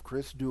movies, we have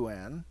Chris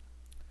Duan.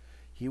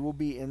 He will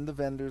be in the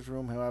vendor's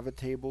room. He'll have a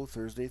table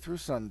Thursday through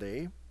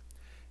Sunday.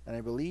 And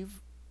I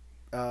believe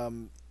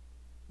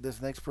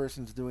this next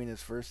person's doing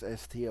his first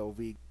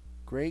STLV.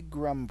 Greg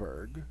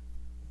Grumberg,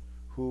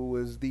 who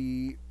was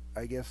the,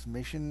 I guess,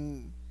 the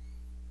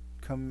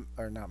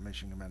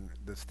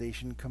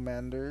station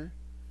commander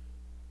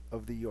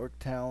of the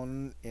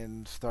Yorktown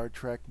in Star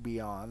Trek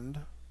Beyond.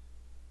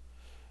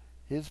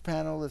 His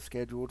panel is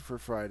scheduled for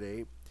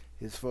Friday.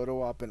 His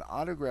photo op and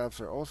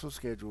autographs are also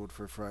scheduled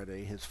for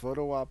Friday. His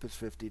photo op is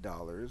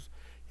 $50.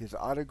 His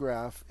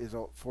autograph is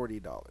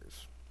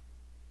 $40.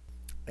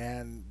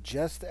 And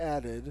just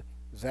added,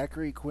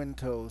 Zachary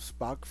Quinto,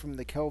 Spock from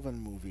the Kelvin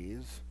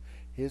movies.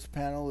 His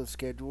panel is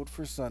scheduled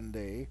for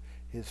Sunday.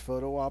 His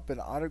photo op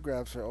and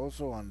autographs are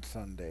also on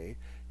Sunday.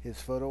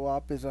 His photo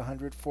op is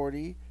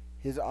 $140.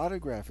 His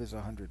autograph is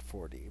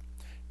 $140.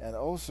 And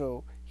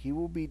also, he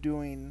will be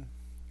doing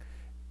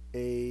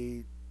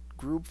a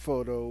group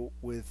photo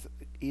with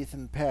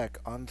Ethan Peck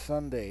on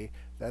Sunday.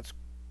 That's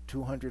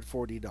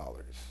 $240.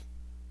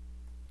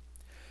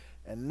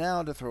 And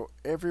now, to throw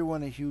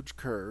everyone a huge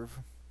curve,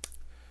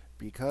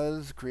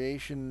 Because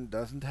Creation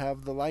doesn't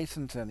have the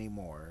license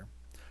anymore,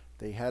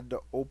 they had to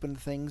open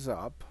things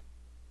up,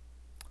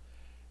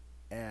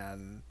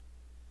 and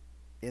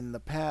in the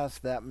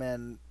past that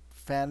meant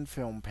fan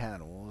film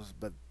panels,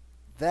 but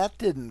that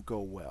didn't go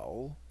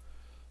well.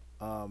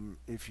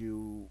 If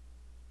you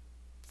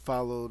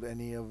followed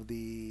any of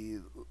the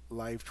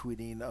live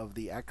tweeting of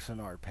the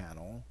Axonar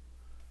panel.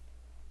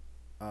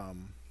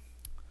 Um,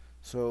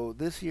 so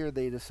this year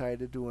they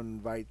decided to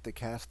invite the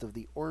cast of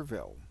the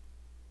Orville.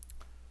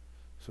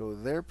 So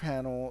their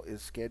panel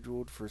is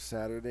scheduled for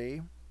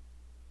Saturday.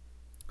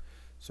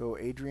 So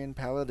Adrienne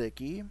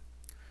Paladicki,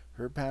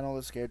 her panel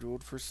is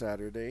scheduled for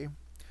Saturday.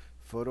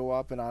 Photo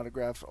op and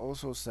autographs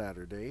also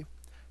Saturday.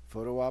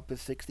 Photo op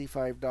is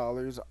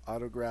 $65,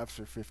 autographs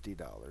are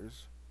 $50.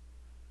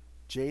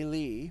 Jay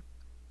Lee,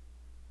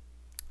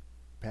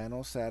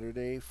 panel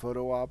Saturday.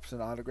 Photo ops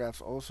and autographs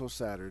also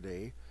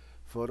Saturday.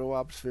 Photo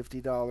ops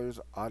 $50,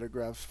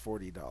 autographs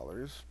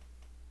 $40.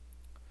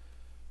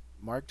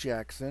 Mark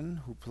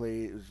Jackson, who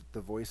plays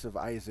the voice of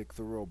Isaac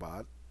the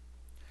robot,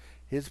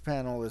 his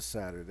panel is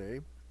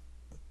Saturday.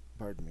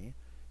 Pardon me.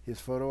 His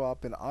photo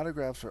op and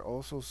autographs are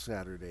also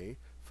Saturday.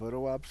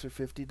 Photo ops are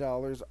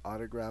 $50,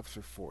 autographs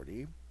are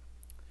 $40.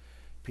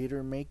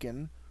 Peter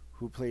Macon,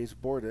 who plays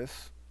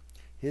Bortus,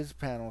 his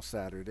panel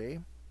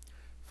Saturday.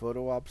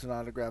 Photo ops and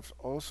autographs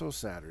also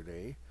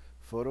Saturday.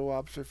 Photo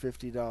ops are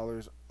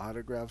 $50,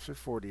 autographs are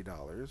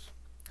 $40.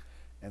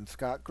 And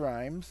Scott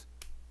Grimes,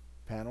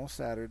 panel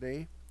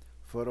Saturday.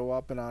 Photo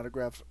op and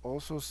autographs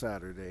also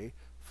Saturday.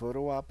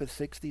 Photo op is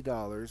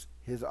 $60.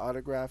 His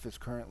autograph is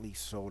currently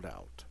sold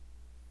out.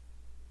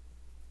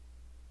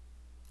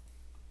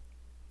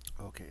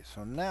 Okay,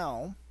 so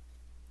now,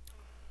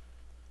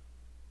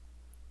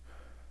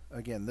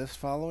 again, this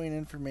following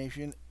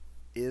information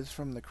is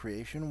from the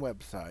Creation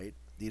website.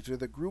 These are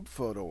the group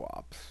photo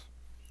ops.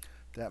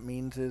 That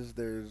means is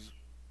there's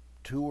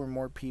 2 or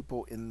more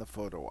people in the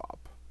photo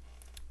op.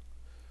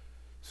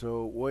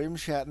 So William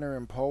Shatner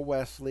and Paul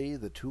Wesley,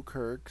 the 2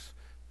 Kirks,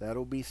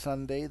 that'll be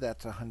Sunday,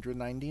 that's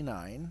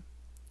 $199.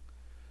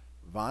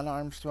 Von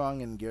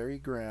Armstrong and Gary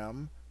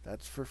Graham,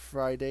 that's for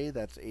Friday,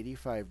 that's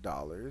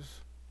 $85.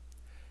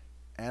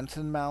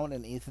 Anson Mount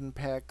and Ethan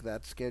Peck,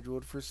 that's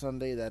scheduled for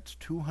Sunday, that's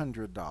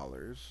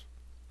 $200.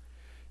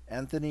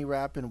 Anthony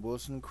Rapp and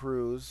Wilson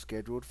Cruz,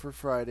 scheduled for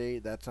Friday,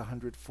 that's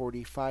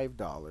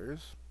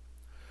 $145.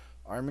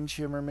 Armin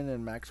Shimmerman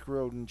and Max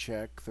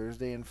Grodenchek,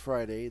 Thursday and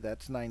Friday,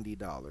 that's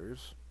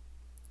 $90.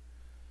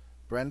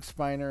 Brent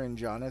Spiner and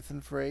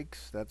Jonathan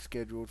Frakes, that's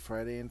scheduled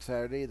Friday and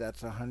Saturday,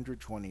 that's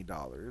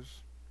 $120.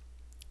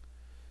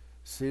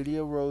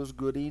 Celia Rose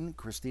Gooding,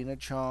 Christina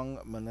Chong,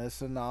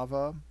 Melissa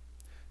Nava,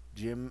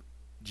 Jin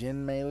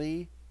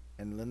Maley,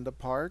 and Linda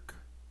Park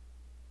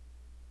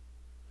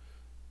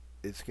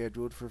is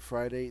scheduled for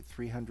Friday,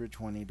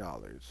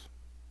 $320.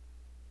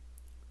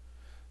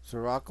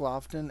 Sirach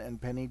Lofton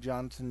and Penny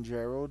Johnson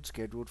Gerald,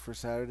 scheduled for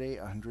Saturday,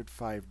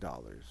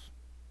 $105.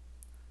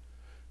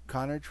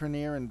 Connor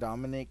Trenier and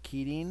Dominic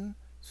Keating,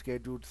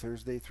 scheduled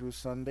Thursday through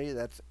Sunday,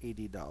 that's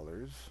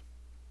 $80.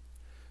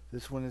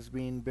 This one is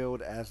being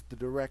billed as the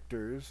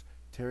directors,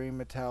 Terry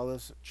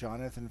Metalis,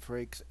 Jonathan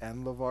Frakes,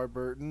 and LeVar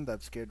Burton,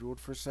 that's scheduled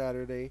for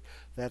Saturday,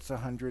 that's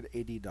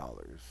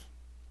 $180.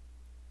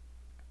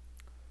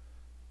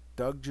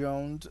 Doug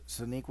Jones,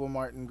 Sonequa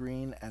Martin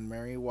Green, and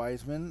Mary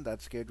Wiseman,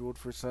 that's scheduled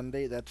for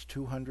Sunday, that's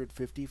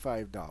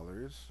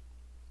 $255.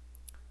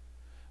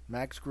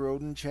 Max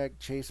Grodenchek,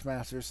 Chase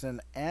Masterson,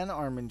 and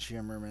Armin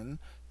Shimmerman,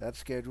 that's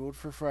scheduled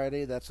for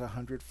Friday, that's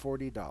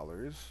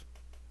 $140.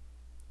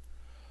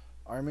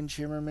 Armin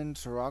Shimmerman,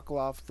 Sirach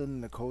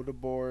Lofton, Nicole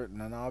DeBoer,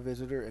 Nana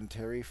Visitor, and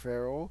Terry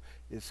Farrell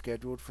is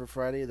scheduled for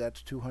Friday,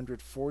 that's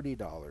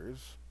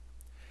 $240.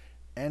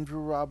 Andrew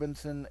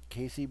Robinson,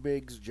 Casey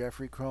Biggs,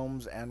 Jeffrey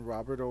Combs, and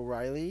Robert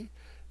O'Reilly,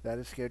 that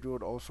is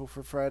scheduled also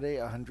for Friday,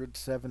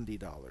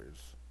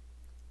 $170.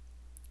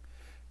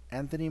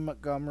 Anthony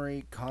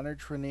Montgomery, Connor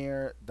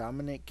Trenier,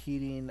 Dominic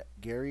Keating,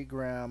 Gary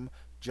Graham,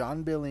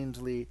 John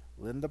Billingsley,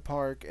 Linda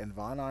Park, and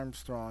Von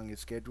Armstrong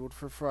is scheduled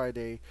for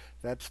Friday,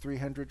 that's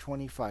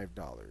 $325.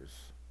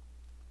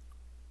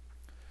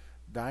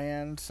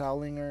 Diane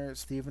Saulinger,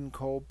 Stephen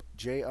Culp,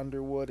 Jay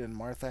Underwood, and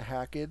Martha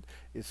Hackett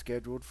is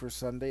scheduled for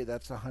Sunday,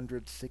 that's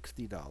 $160.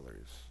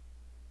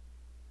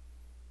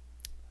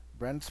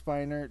 Brent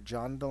Spiner,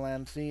 John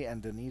Delancey,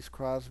 and Denise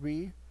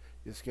Crosby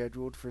is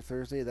scheduled for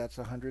Thursday, that's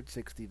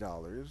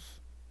 $160.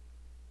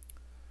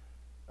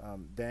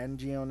 Dan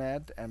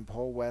Gionette and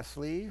Paul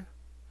Wesley,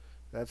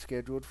 that's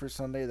scheduled for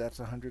Sunday, that's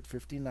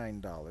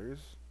 $159.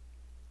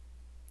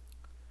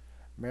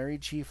 Mary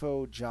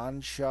Chifo, John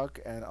Shuck,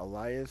 and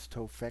Elias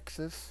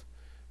Tofexis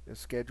is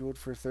scheduled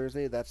for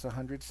Thursday, that's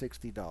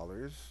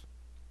 $160.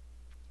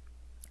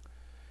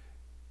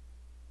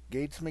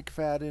 Gates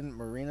McFadden,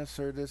 Marina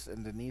Sirtis,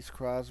 and Denise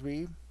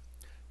Crosby,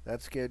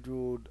 that's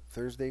scheduled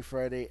Thursday,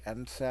 Friday,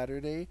 and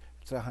Saturday,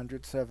 it's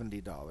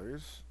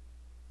 $170.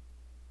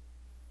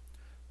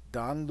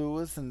 Don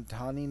Lewis and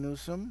Tawny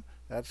Newsom,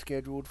 that's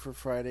scheduled for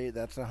Friday,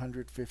 that's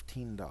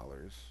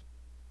 $115.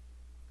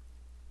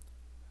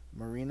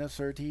 Marina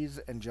Sirtis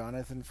and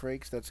Jonathan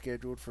Frakes, that's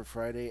scheduled for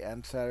Friday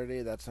and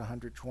Saturday, that's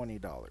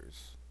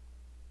 $120.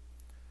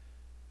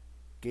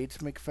 Gates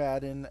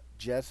McFadden,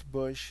 Jess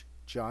Bush,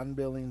 John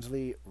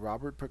Billingsley,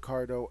 Robert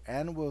Picardo,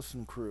 and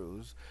Wilson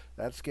Cruz,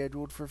 that's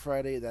scheduled for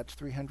Friday, that's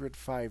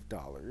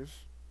 $305.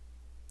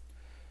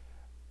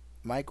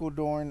 Michael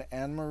Dorn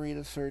and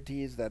Marita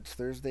Sirtis, that's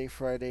Thursday,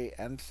 Friday,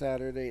 and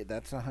Saturday,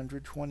 that's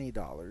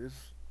 $120.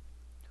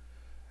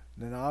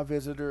 Nana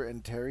Visitor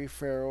and Terry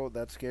Farrell,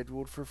 that's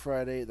scheduled for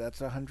Friday,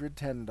 that's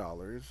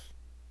 $110.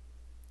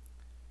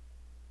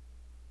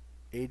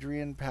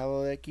 Adrian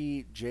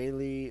Padalecki, Jay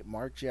Lee,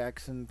 Mark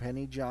Jackson,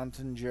 Penny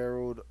Johnson,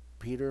 Gerald,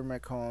 Peter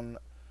McCone,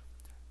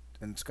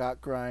 and Scott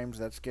Grimes,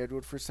 that's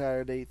scheduled for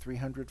Saturday,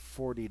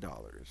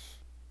 $340.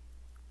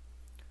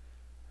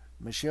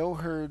 Michelle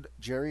Hurd,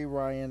 Jerry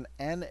Ryan,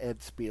 and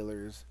Ed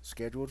Spielers,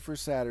 scheduled for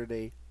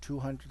Saturday,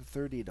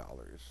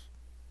 $230.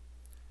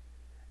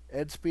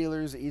 Ed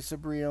Spielers, Issa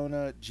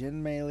Briona,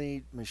 Jen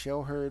Maley,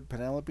 Michelle Hurd,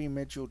 Penelope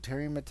Mitchell,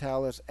 Terry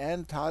Metalis,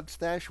 and Todd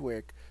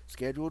Stashwick,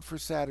 scheduled for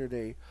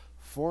Saturday,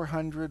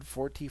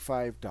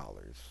 $445.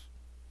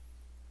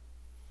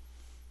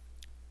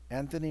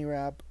 Anthony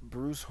Rapp,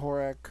 Bruce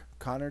Horak,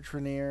 Connor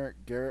Trenier,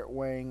 Garrett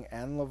Wang,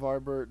 and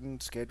LeVar Burton,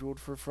 scheduled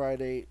for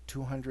Friday,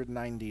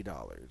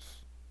 $290.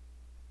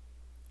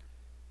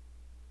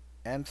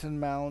 Anson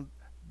Mount,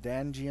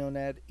 Dan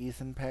Gionette,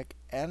 Ethan Peck,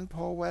 and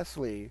Paul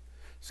Wesley,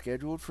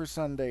 scheduled for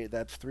Sunday,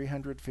 that's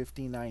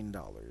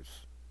 $359.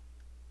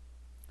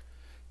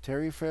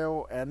 Terry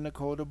Farrell and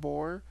Nicole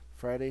DeBoer,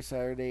 Friday,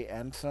 Saturday,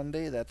 and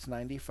Sunday, that's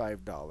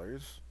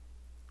 $95.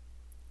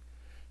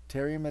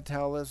 Terry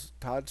Metalis,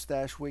 Todd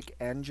Stashwick,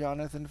 and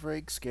Jonathan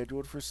Frakes,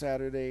 scheduled for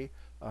Saturday,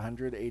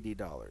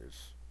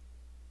 $180.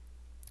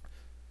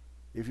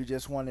 If you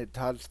just wanted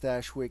Todd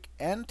Stashwick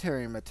and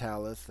Terry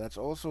Metalis, that's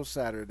also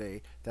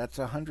Saturday, that's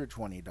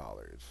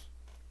 $120.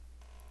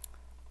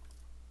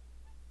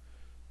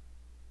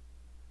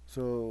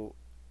 So,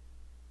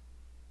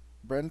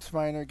 Brent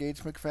Spiner,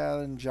 Gates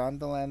McFadden, John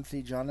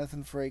Delancey,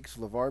 Jonathan Frakes,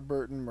 LeVar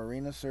Burton,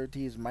 Marina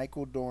Sirtis,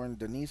 Michael Dorn,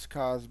 Denise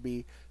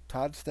Cosby,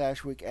 Todd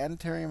Stashwick, and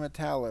Terry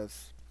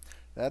Metalis.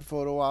 That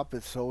photo op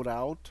is sold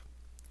out.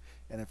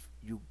 And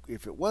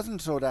if it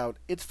wasn't sold out,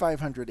 it's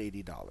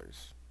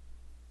 $580.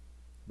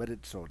 But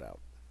it's sold out.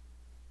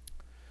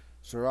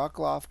 Sirach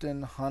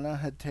Lofton, Hannah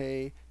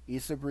Hatay,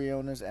 Issa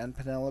Briones, and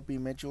Penelope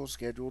Mitchell,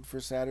 scheduled for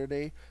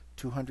Saturday,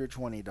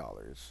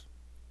 $220.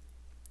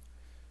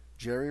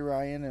 Jerry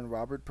Ryan and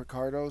Robert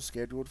Picardo,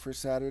 scheduled for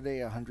Saturday,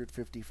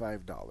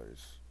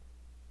 $155.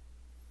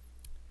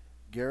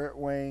 Garrett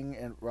Wang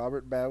and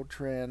Robert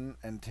Bautran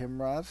and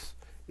Tim Russ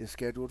is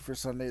scheduled for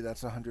Sunday,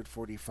 that's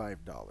 $145.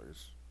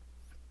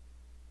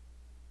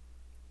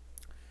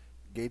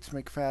 Gates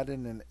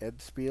McFadden and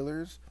Ed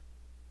Spielers,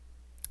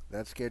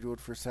 that's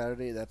scheduled for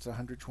Saturday, that's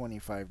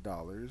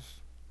 $125.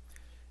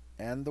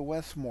 And the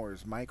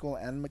Westmores, Michael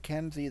and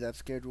Mackenzie, that's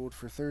scheduled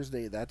for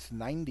Thursday, that's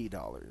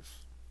 $90.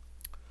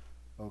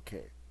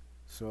 Okay,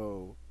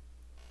 so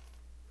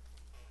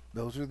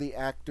those are the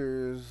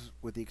actors,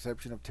 with the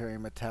exception of Terry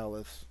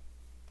Metalis,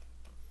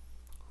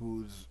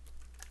 who's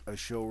a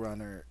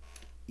showrunner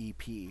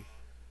EP.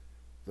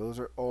 Those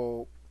are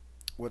all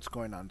what's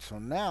going on. So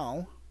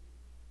now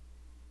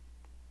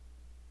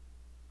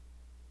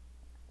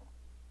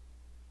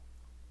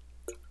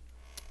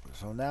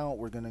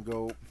we're going to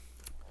go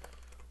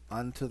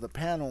onto the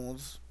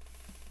panels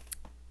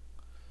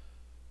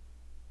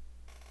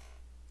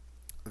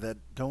that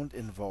don't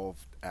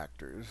involve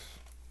actors.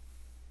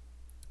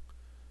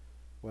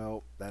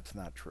 Well, that's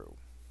not true.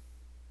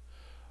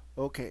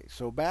 Okay,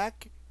 so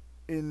back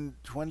in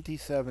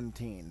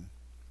 2017,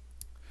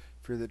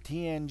 for the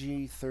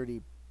TNG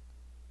 30,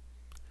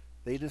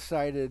 they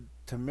decided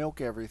to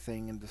milk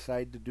everything and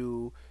decide to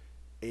do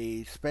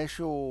a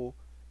special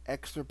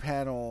extra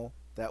panel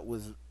that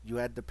was you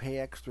had to pay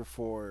extra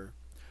for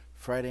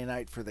Friday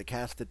night for the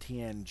cast of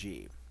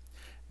TNG.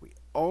 We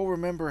all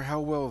remember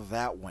how well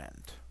that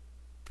went.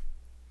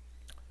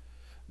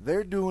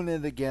 They're doing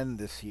it again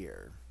this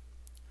year.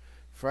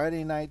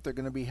 Friday night they're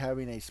going to be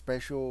having a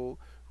special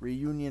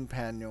reunion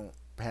panel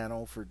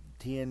for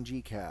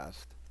TNG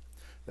cast.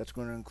 That's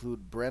going to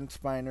include Brent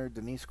Spiner,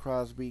 Denise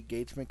Crosby,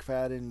 Gates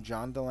McFadden,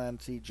 John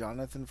Delancey,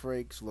 Jonathan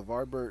Frakes,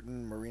 LeVar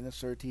Burton, Marina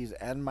Sirtis,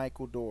 and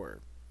Michael Dorr.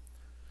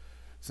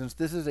 Since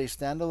this is a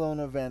standalone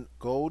event,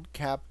 Gold,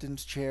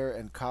 Captain's Chair,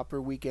 and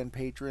Copper Weekend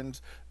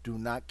patrons do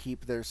not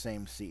keep their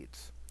same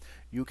seats.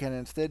 You can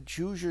instead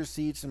choose your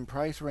seats and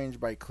price range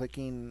by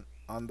clicking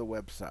on the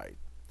website.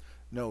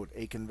 Note,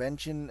 a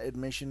convention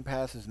admission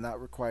pass is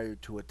not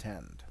required to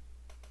attend.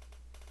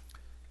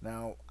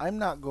 Now, I'm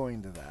not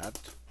going to that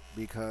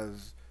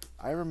because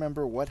I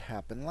remember what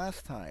happened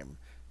last time,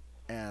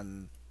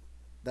 and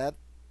that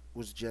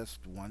was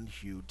just one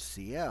huge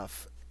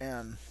CF.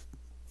 And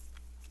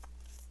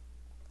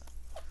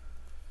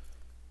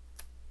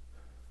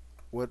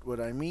what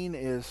I mean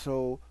is,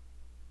 so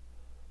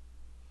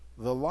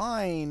the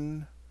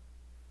line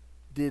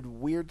did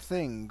weird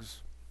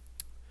things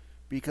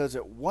because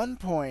at one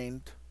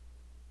point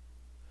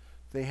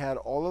they had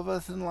all of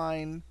us in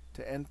line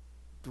to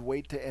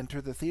wait to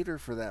enter the theater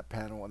for that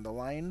panel, and the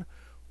line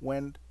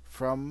went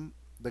from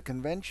the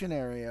convention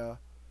area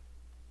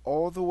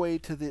all the way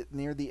to the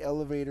near the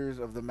elevators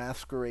of the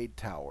Masquerade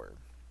Tower.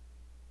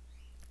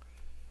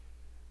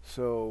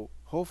 So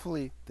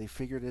hopefully they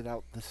figured it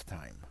out this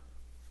time.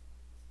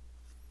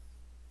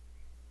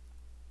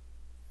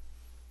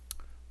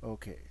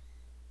 Okay.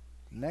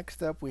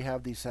 Next up, we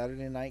have the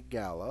Saturday Night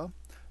Gala.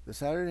 The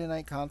Saturday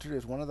night concert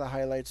is one of the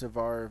highlights of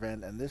our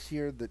event, and this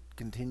year that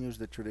continues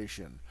the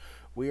tradition.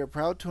 We are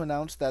proud to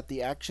announce that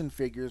the Action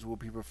Figures will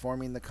be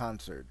performing the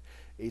concert,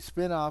 a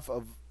spin off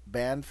of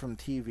Band from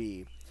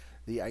TV,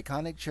 the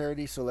iconic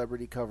charity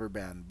celebrity cover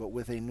band, but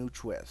with a new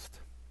twist.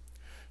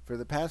 For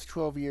the past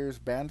 12 years,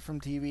 Band from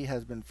TV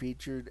has been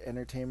featured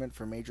entertainment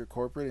for major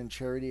corporate and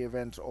charity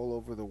events all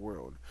over the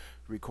world,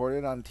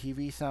 recorded on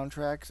TV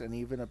soundtracks, and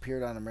even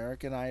appeared on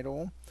American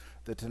Idol,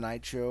 The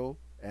Tonight Show,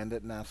 and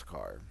at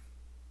NASCAR.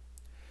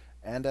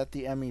 And at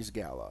the Emmys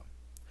Gala.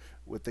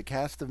 With the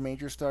cast of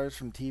major stars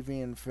from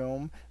TV and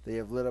film, they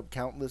have lit up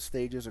countless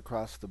stages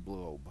across the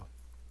globe.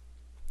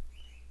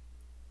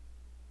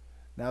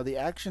 Now the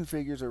Action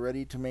Figures are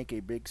ready to make a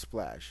big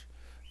splash.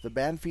 The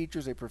band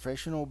features a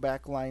professional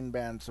backline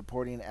band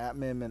supporting at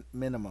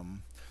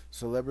minimum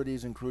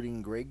celebrities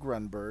including Greg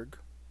Grunberg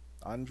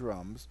on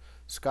drums,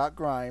 Scott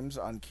Grimes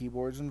on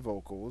keyboards and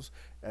vocals,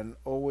 and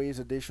always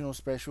additional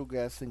special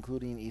guests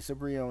including Issa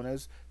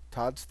Briones,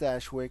 Todd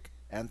Stashwick,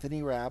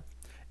 Anthony Rapp,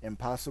 and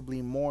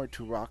possibly more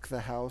to rock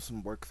the house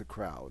and work the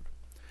crowd.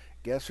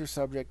 Guests are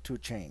subject to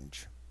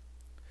change.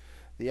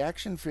 The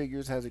Action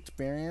Figures has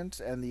experience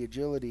and the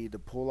agility to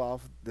pull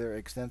off their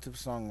extensive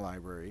song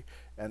library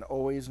and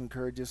always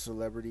encourages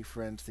celebrity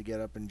friends to get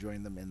up and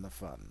join them in the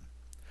fun.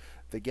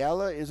 The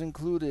gala is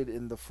included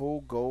in the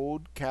full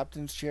gold,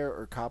 captain's chair,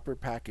 or copper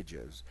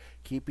packages,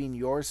 keeping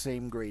your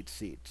same great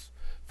seats.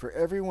 For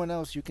everyone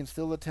else, you can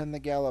still attend the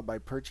gala by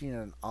purchasing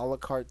an a la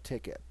carte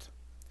ticket.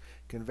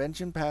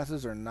 Convention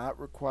passes are not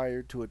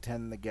required to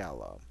attend the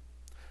gala.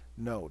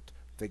 Note,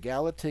 the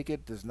gala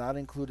ticket does not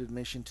include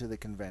admission to the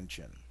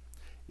convention.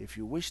 If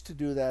you wish to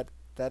do that,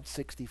 that's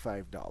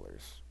 $65.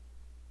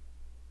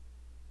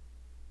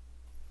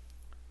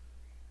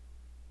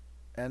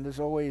 And as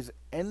always,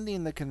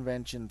 ending the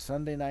convention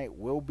Sunday night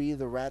will be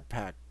the Rat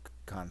Pack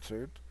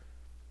concert.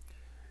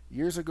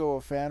 Years ago,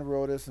 a fan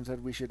wrote us and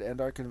said we should end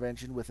our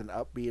convention with an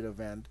upbeat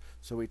event,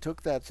 so we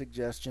took that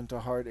suggestion to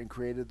heart and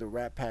created the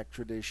Rat Pack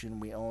tradition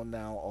we all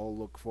now all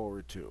look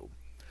forward to.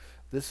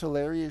 This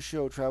hilarious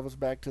show travels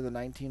back to the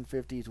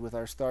 1950s with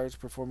our stars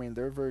performing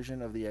their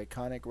version of the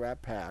iconic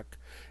Rat Pack,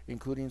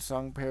 including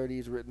song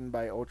parodies written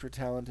by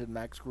ultra-talented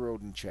Max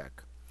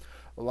Grodenchek.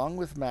 Along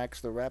with Max,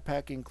 the Rat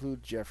Pack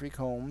includes Jeffrey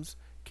Combs,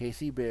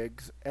 Casey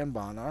Biggs, and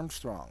Bon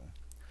Armstrong.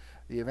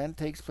 The event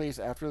takes place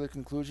after the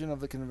conclusion of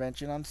the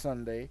convention on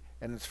Sunday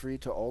and is free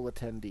to all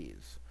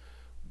attendees.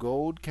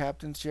 Gold,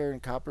 Captain's Chair,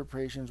 and Copper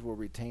patrons will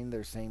retain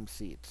their same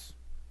seats.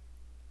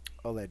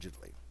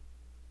 Allegedly.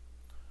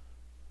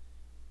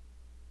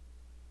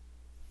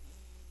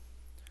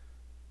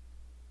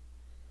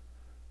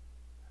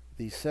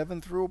 The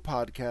Seventh Rule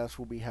podcast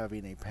will be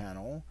having a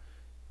panel,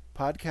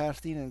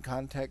 Podcasting and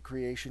Content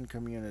Creation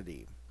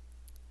Community.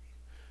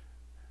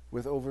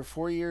 With over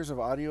 4 years of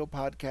audio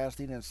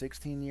podcasting and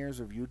 16 years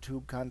of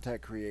YouTube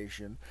content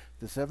creation,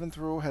 the Seventh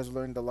Rule has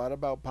learned a lot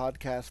about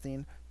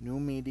podcasting, new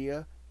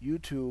media,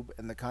 YouTube,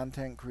 and the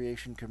content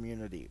creation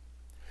community.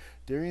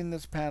 During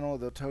this panel,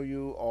 they'll tell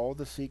you all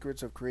the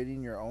secrets of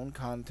creating your own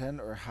content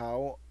or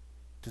how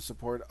to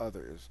support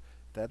others.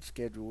 That's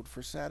scheduled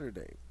for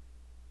Saturday.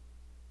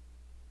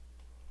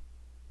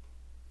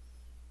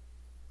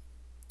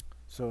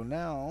 So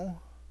now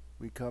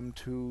we come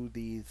to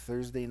the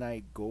Thursday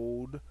night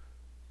gold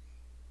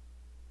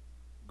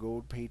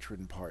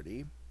patron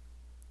party,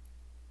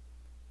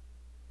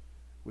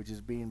 which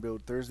is being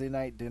billed Thursday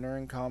night dinner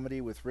and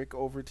comedy with Rick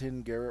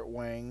Overton, Garrett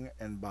Wang,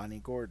 and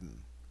Bonnie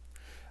Gordon.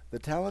 The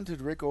talented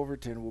Rick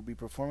Overton will be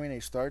performing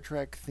a Star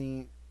Trek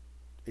genre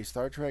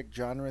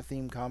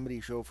themed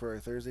comedy show for our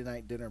Thursday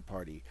night dinner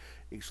party,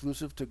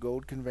 exclusive to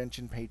Gold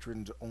Convention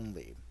patrons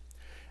only.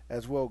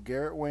 As well,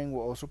 Garrett Wang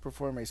will also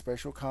perform a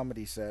special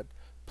comedy set,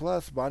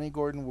 plus Bonnie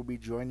Gordon will be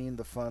joining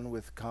the fun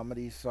with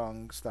comedy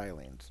song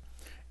stylings.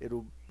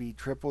 It'll be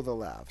triple the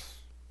laughs.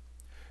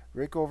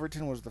 Rick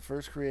Overton was the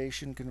first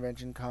creation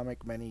convention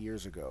comic many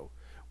years ago.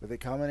 With a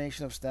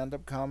combination of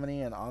stand-up comedy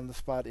and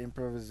on-the-spot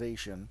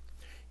improvisation,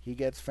 he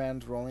gets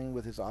fans rolling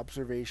with his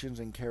observations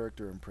and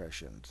character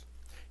impressions.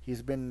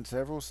 He's been in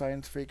several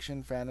science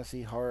fiction,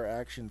 fantasy, horror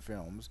action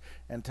films,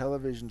 and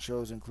television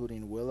shows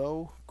including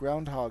Willow,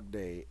 Groundhog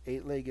Day,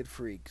 Eight-Legged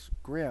Freaks,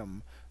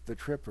 Grimm, The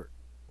Tripper,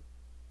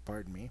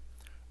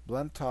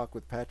 Blunt Talk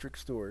with Patrick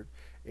Stewart,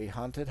 A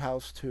Haunted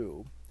House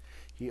 2.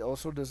 He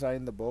also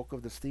designed the bulk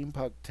of the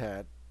steampunk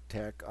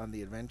tech on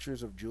The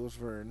Adventures of Jules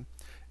Verne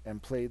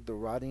and played the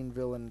rotting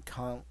villain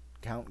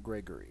Count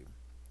Gregory.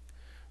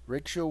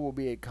 Rick's show will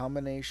be a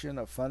combination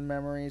of fun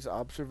memories,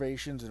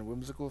 observations, and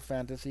whimsical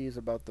fantasies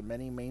about the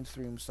many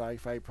mainstream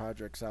sci-fi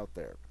projects out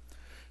there.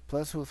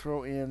 Plus, he'll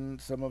throw in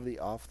some of the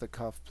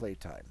off-the-cuff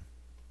playtime.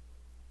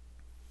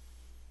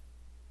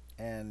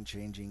 And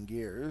changing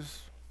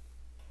gears,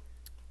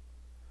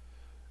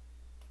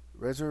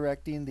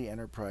 resurrecting the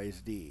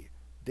Enterprise D.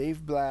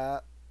 Dave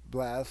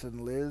Blass and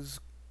Liz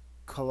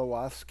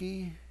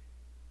Kolowaski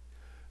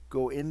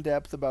go in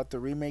depth about the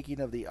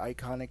remaking of the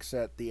iconic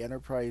set The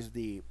Enterprise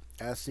D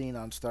as seen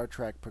on Star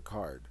Trek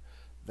Picard.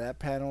 That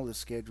panel is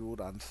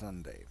scheduled on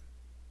Sunday.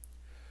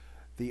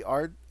 The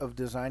art of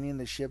designing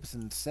the ships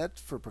and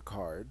sets for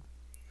Picard.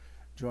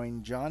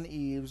 Join John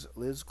Eves,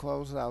 Liz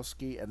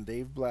Klosowski, and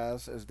Dave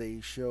Blass as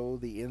they show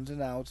the ins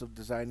and outs of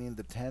designing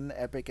the 10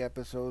 epic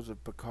episodes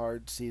of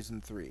Picard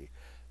Season 3.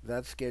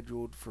 That's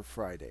scheduled for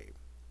Friday.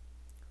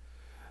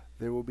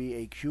 There will be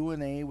a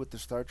Q&A with the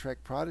Star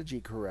Trek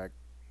Prodigy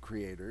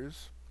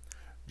creators.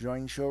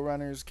 Join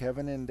showrunners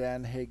Kevin and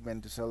Dan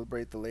Higman to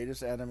celebrate the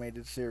latest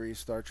animated series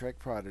Star Trek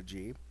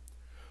Prodigy.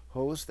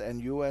 Host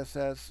and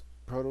USS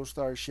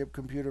Protostar ship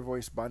computer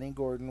voice Bonnie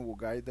Gordon will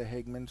guide the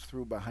Higmans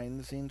through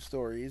behind-the-scenes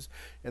stories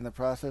in the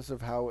process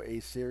of how a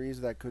series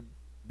that could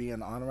be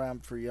an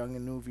on-ramp for young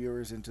and new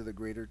viewers into the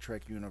greater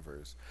Trek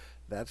universe.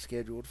 That's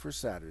scheduled for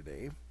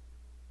Saturday.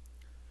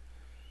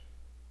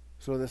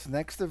 So this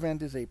next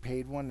event is a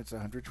paid one. It's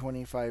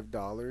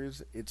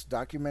 $125. It's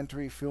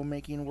documentary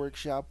filmmaking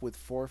workshop with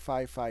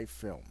 455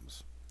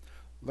 films.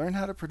 Learn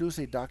how to produce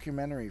a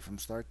documentary from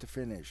start to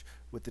finish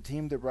with the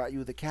team that brought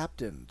you The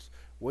Captains,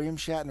 William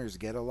Shatner's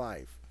Get a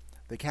Life,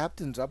 The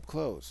Captains Up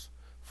Close,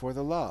 For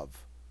the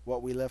Love,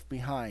 What We Left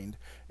Behind,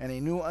 and a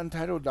new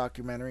untitled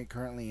documentary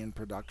currently in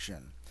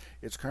production.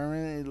 It's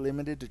currently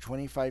limited to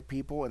 25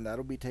 people, and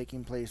that'll be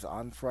taking place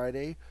on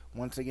Friday.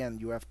 Once again,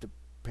 you have to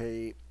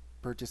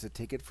purchase a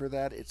ticket for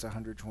that. It's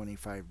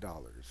 $125.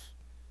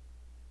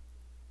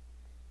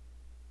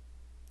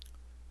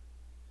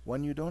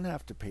 One you don't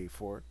have to pay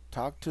for.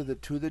 Talk to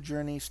the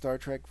Journey Star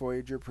Trek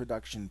Voyager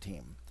production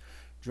team.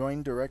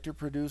 Join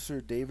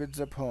director-producer David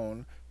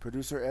Zappone,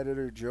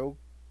 producer-editor Joe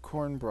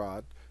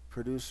Kornbrot,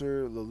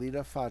 producer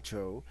Lolita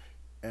Facho,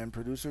 and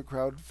producer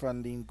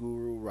crowdfunding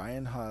guru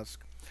Ryan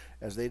Husk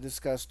as they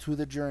discuss To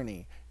the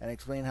Journey and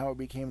explain how it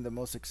became the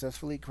most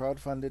successfully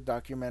crowdfunded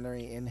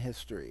documentary in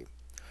history.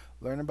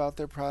 Learn about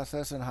their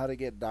process and how to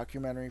get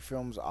documentary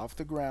films off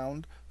the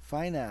ground,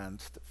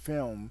 financed,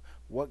 film,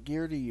 what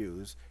gear to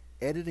use,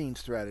 editing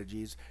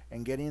strategies,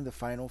 and getting the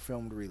final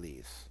filmed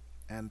release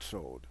and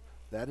sold.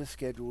 That is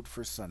scheduled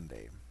for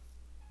Sunday.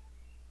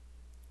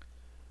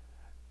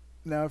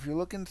 Now, if you're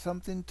looking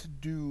something to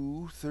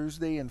do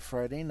Thursday and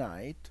Friday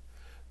night,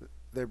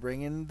 they're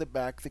bringing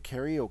back the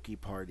karaoke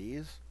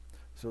parties.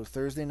 So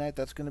Thursday night,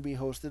 that's going to be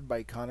hosted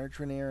by Connor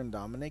Trenier and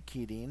Dominic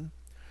Keating.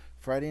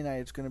 Friday night,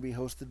 it's going to be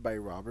hosted by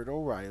Robert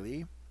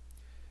O'Reilly.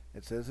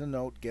 It says a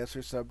note, guests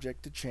are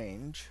subject to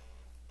change.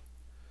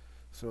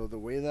 So the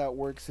way that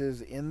works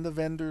is in the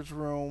vendor's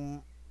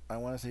room, I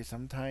want to say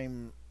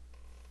sometime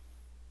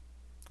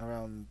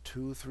around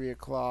 2, 3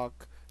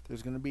 o'clock,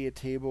 there's going to be a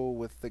table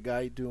with the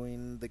guy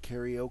doing the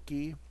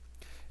karaoke.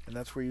 And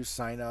that's where you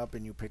sign up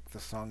and you pick the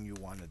song you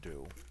want to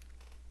do.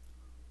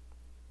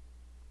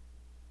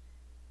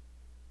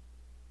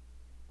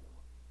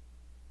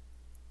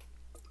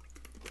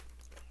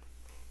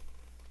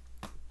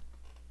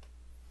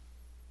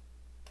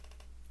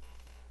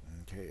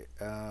 Okay,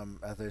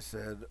 as I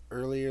said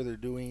earlier,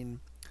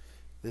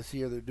 this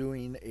year they're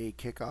doing a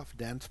kickoff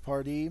dance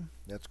party.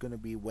 That's going to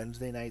be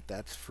Wednesday night.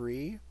 That's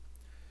free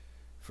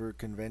for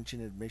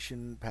convention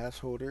admission pass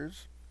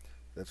holders.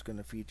 That's going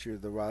to feature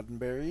the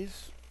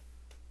Roddenberries.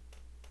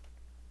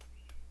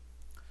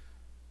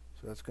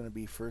 So that's going to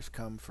be first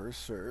come,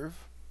 first serve.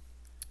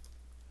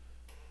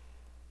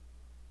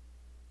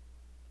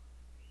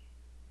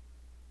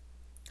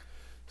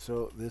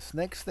 So this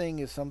next thing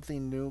is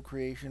something new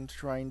Creation's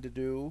trying to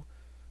do.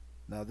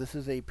 Now this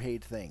is a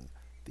paid thing.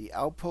 The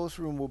Outpost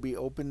room will be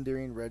open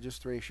during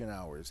registration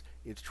hours.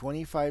 It's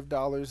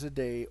 $25 a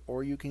day,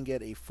 or you can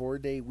get a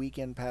 4-day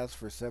weekend pass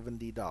for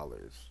 $70.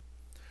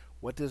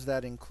 What does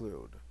that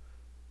include?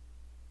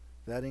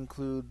 That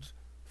includes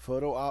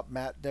photo op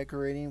mat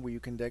decorating, where you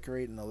can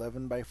decorate an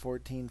 11 by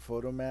 14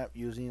 photo map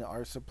using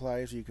our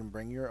supplies, or you can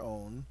bring your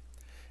own.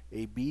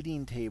 A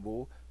beading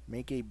table,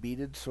 make a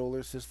beaded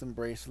solar system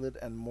bracelet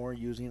and more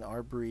using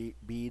our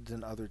beads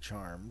and other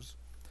charms.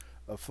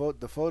 The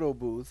photo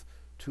booth,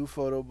 2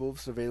 photo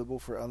booths available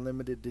for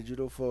unlimited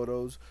digital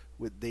photos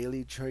with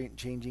daily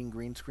changing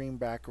green screen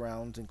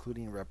backgrounds,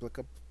 including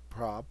replica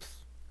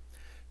props.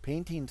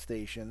 Painting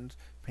stations,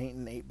 paint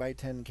an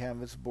 8x10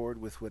 canvas board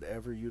with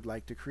whatever you'd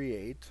like to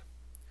create.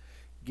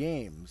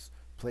 Games,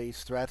 play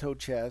Strato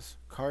chess,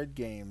 card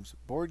games,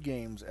 board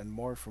games, and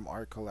more from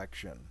our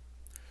collection.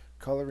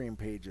 Coloring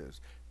pages,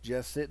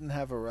 just sit and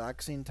have a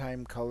relaxing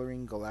time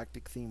coloring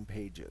galactic theme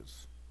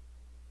pages.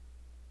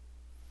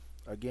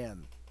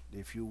 Again,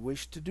 if you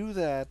wish to do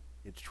that,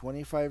 it's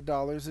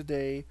 $25 a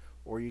day,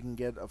 or you can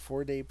get a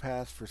 4-day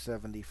pass for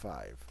 $75.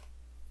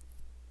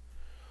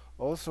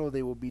 Also,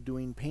 they will be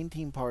doing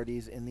painting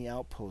parties in the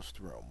Outpost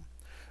room.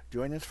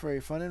 Join us for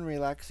a fun and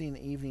relaxing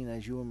evening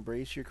as you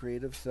embrace your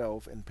creative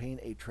self and paint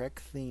a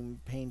Trek-themed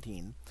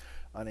painting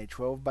on a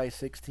 12 by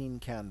 16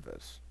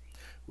 canvas.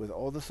 With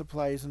all the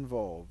supplies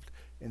involved,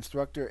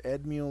 Instructor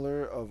Ed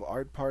Mueller of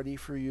Art Party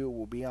for You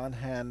will be on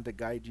hand to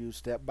guide you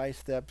step by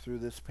step through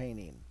this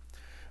painting.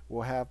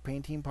 We'll have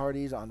painting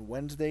parties on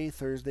Wednesday,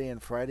 Thursday,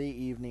 and Friday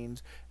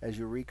evenings as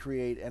you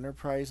recreate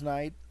Enterprise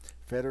Night,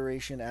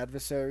 Federation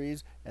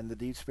Adversaries, and the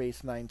Deep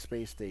Space Nine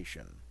space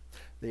station.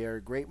 They are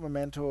a great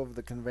memento of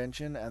the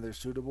convention and they're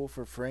suitable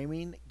for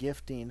framing,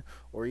 gifting,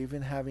 or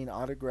even having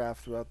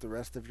autographed throughout the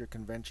rest of your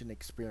convention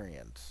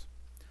experience.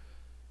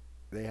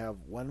 They have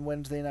one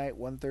Wednesday night,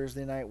 one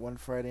Thursday night, one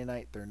Friday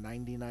night. They're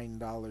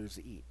 $99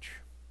 each.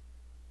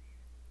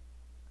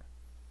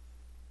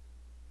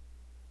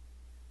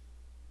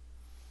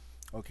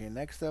 Okay,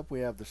 next up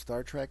we have the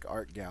Star Trek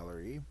Art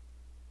Gallery.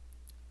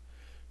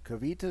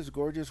 Kavita's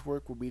gorgeous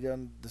work will be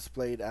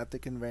displayed at the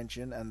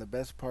convention, and the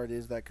best part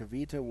is that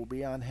Kavita will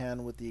be on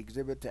hand with the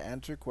exhibit to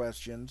answer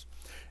questions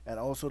and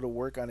also to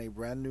work on a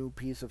brand new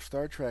piece of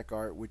Star Trek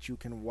art which you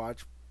can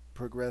watch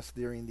progress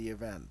during the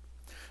event.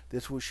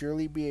 This will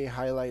surely be a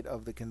highlight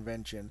of the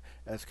convention,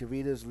 as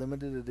Kavita's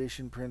limited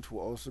edition prints will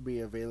also be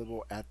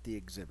available at the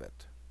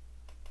exhibit.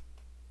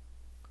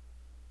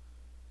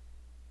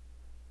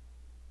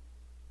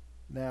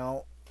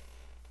 Now,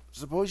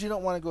 suppose you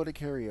don't want to go to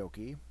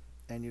karaoke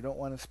and you don't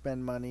want to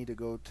spend money to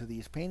go to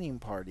these painting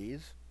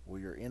parties. Well,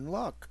 you're in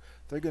luck.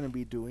 They're going to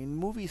be doing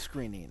movie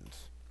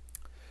screenings.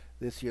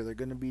 This year, they're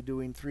going to be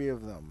doing 3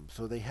 of them.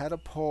 So they had a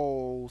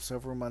poll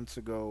several months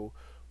ago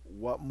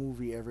what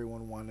movie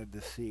everyone wanted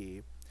to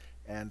see,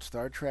 and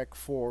Star Trek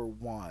 4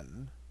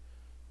 won.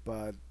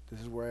 But this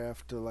is where I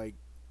have to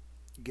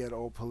get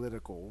all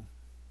political.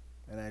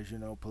 And as you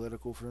know,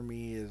 political for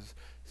me is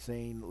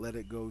saying Let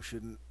It Go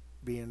shouldn't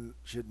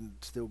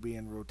still be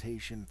in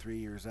rotation 3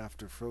 years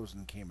after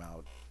Frozen came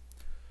out.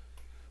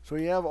 So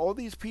you have all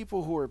these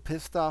people who are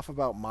pissed off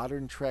about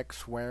modern Trek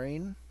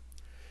swearing.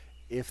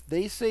 If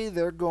they say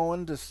they're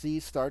going to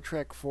see Star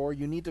Trek 4,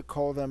 you need to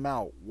call them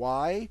out.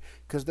 Why?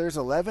 Because there's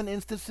 11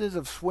 instances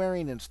of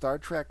swearing in Star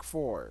Trek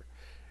 4.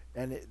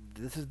 And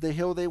this is the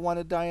hill they want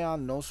to die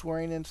on, no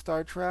swearing in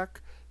Star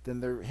Trek, then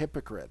they're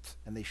hypocrites,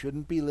 and they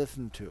shouldn't be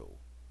listened to.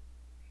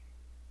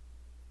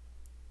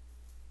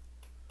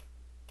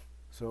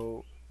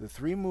 So the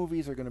 3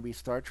 movies are going to be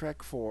Star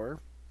Trek 4,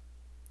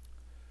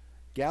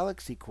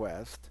 Galaxy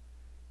Quest,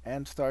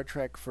 and Star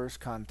Trek First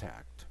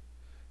Contact.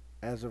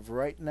 As of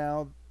right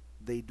now,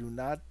 they do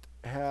not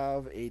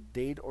have a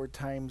date or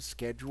time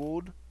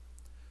scheduled,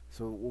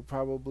 so we'll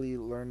probably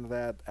learn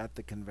that at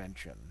the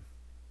convention.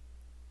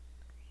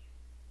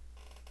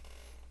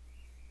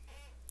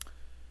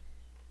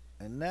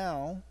 And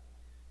now,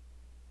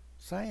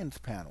 science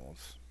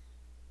panels.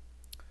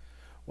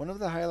 One of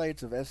the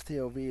highlights of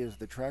STLV is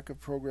the track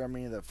of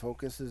programming that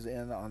focuses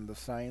in on the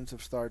science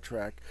of Star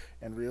Trek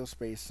and real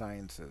space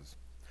sciences.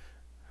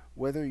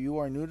 Whether you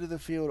are new to the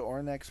field or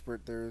an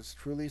expert, there is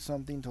truly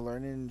something to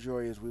learn and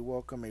enjoy as we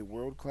welcome a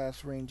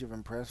world-class range of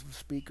impressive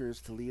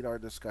speakers to lead our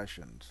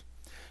discussions.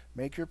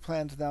 Make your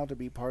plans now to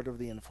be part of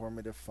the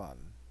informative fun.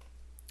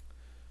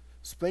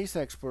 Space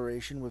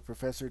Exploration with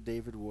Professor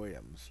David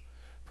Williams.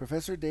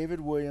 Professor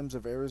David Williams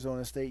of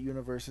Arizona State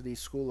University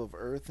School of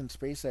Earth and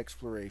Space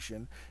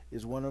Exploration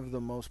is one of the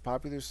most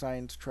popular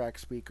science track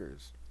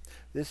speakers.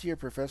 This year,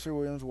 Professor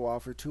Williams will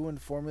offer 2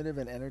 informative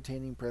and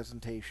entertaining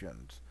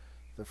presentations.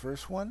 The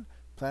first one,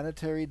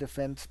 Planetary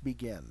Defense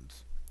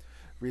Begins.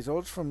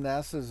 Results from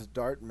NASA's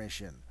DART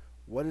mission.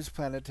 What is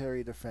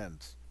planetary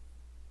defense?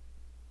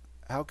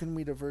 How can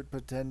we divert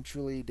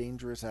potentially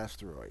dangerous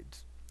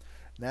asteroids?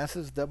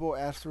 NASA's Double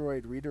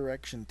Asteroid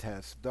Redirection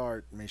Test,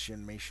 DART,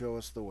 mission may show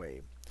us the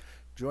way.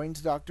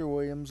 Joins Dr.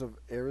 Williams of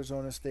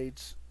Arizona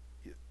State's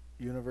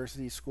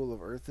University School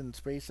of Earth and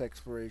Space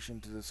Exploration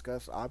to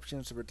discuss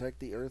options to protect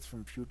the Earth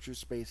from future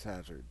space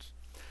hazards.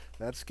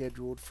 That's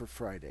scheduled for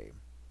Friday.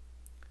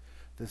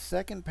 The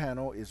second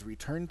panel is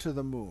Return to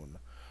the Moon,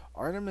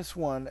 Artemis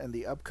 1 and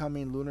the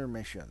upcoming lunar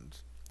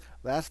missions.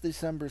 Last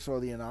December saw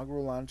the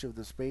inaugural launch of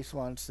the Space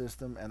Launch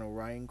System and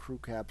Orion crew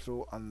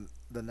capsule on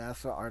the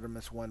NASA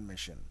Artemis 1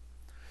 mission,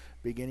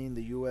 beginning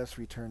the U.S.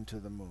 return to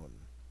the Moon.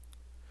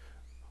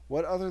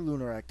 What other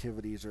lunar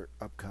activities are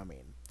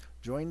upcoming?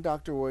 Join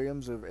Dr.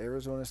 Williams of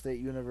Arizona State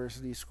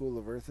University School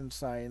of Earth and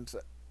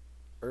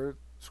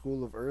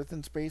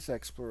Space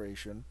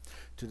Exploration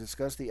to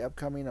discuss the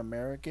upcoming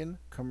American,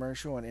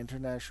 commercial, and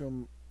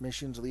international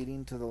missions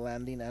leading to the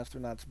landing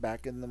astronauts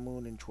back in the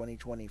moon in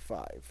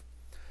 2025.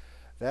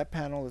 That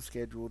panel is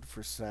scheduled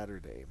for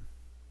Saturday.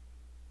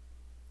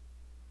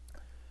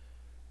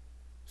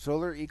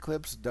 Solar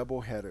Eclipse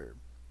Doubleheader.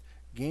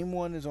 Game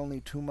 1 is only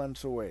 2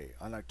 months away.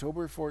 On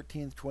October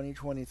 14th,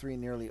 2023,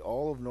 nearly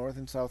all of North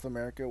and South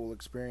America will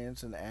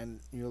experience an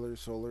annular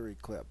solar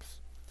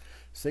eclipse.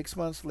 6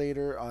 months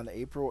later, on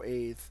April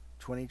 8th,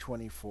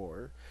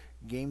 2024,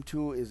 Game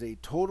 2 is a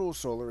total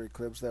solar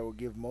eclipse that will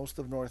give most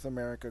of North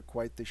America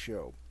quite the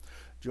show.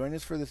 Join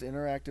us for this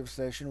interactive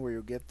session where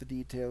you'll get the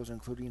details,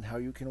 including how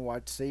you can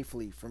watch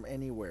safely from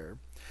anywhere,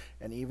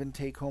 and even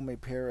take home a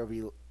pair of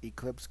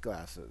eclipse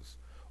glasses.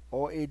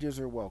 All ages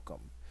are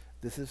welcome.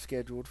 This is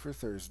scheduled for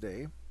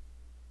Thursday.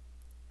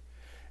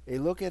 A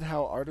look at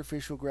how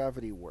artificial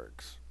gravity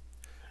works.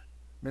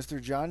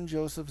 Mr. John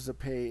Joseph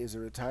Zapay is a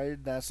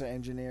retired NASA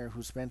engineer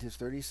who spent his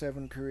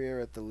 37 career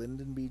at the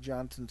Lyndon B.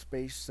 Johnson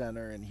Space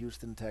Center in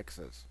Houston,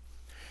 Texas.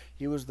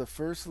 He was the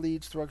first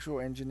lead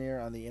structural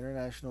engineer on the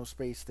International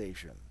Space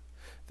Station.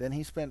 Then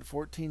he spent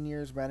 14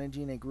 years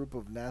managing a group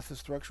of NASA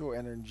structural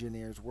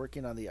engineers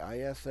working on the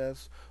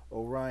ISS,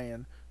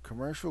 Orion,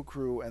 Commercial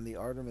Crew, and the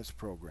Artemis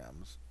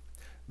programs.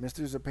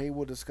 Mr. Zapay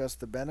will discuss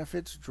the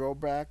benefits,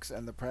 drawbacks,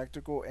 and the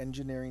practical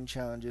engineering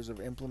challenges of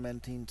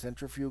implementing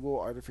centrifugal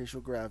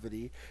artificial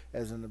gravity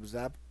as an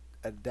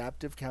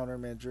adaptive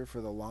countermeasure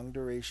for the long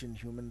duration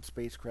human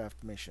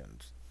spacecraft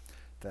missions.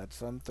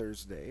 That's on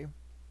Thursday.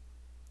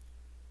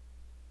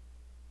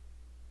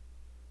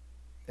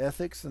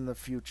 Ethics in the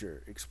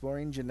Future,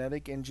 Exploring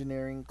Genetic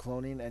Engineering,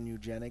 Cloning, and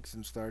Eugenics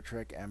in Star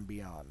Trek and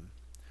Beyond.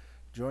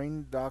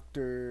 Join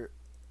Dr.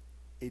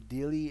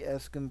 Idili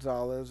S.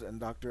 Gonzalez and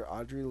Dr.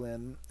 Audrey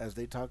Lin as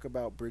they talk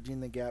about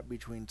bridging the gap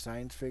between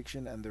science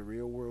fiction and the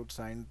real world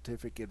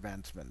scientific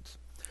advancements,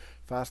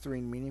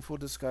 fostering meaningful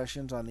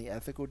discussions on the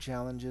ethical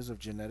challenges of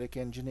genetic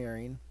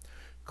engineering,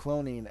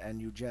 cloning,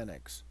 and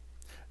eugenics.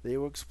 They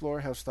will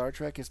explore how Star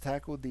Trek has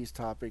tackled these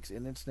topics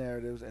in its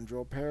narratives and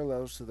draw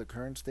parallels to the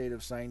current state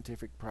of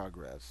scientific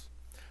progress.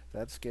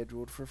 That's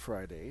scheduled for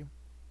Friday.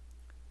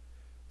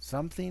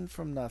 Something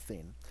from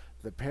Nothing,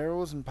 The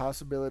Perils and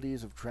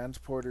Possibilities of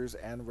Transporters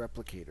and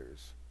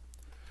Replicators.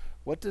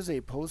 What does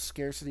a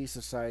post-scarcity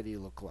society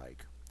look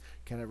like?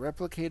 Can a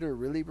replicator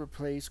really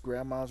replace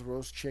Grandma's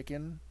roast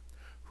chicken?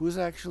 Who's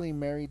actually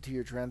married to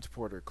your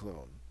transporter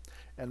clone?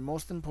 And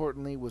most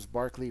importantly, was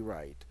Barclay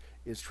right?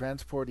 Is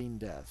transporting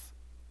death?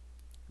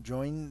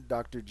 Join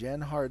Dr.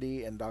 Jen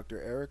Hardy and Dr.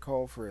 Eric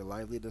Hall for a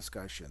lively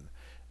discussion.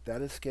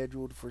 That is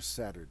scheduled for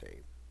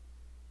Saturday.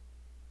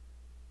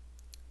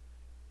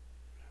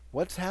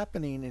 What's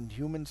happening in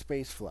human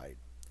spaceflight?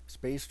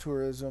 Space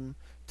tourism,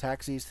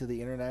 taxis to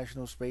the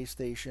International Space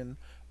Station,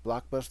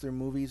 blockbuster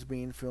movies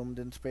being filmed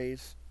in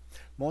space,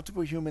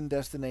 multiple human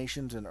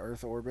destinations in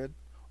Earth orbit,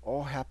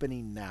 all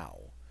happening now.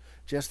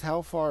 Just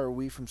how far are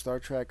we from Star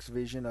Trek's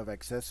vision of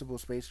accessible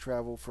space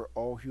travel for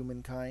all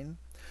humankind?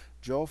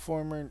 Joined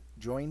former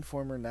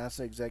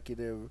NASA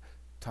executive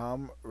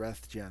Tom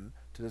Rathjen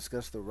to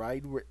discuss the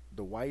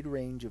wide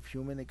range of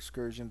human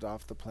excursions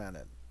off the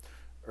planet.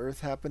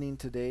 Earth happening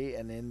today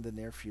and in the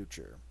near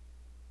future.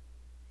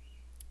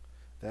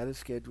 That is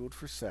scheduled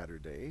for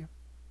Saturday.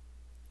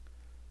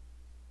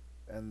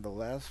 And the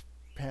last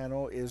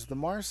panel is the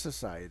Mars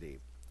Society.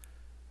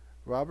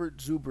 Robert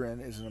Zubrin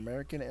is an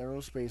American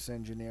aerospace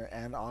engineer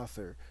and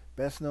author,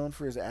 best known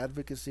for his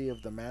advocacy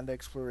of the manned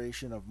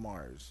exploration of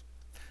Mars.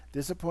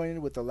 Disappointed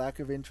with the lack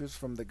of interest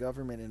from the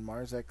government in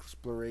Mars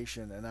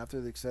exploration, and after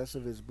the success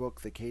of his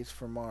book The Case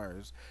for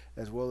Mars,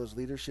 as well as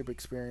leadership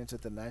experience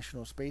at the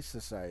National Space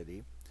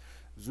Society,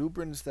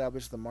 Zubrin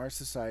established the Mars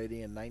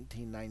Society in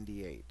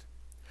 1998.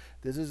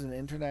 This is an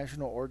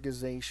international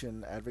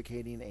organization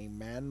advocating a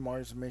manned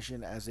Mars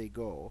mission as a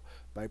goal,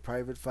 by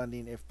private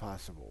funding if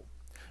possible.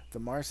 The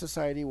Mars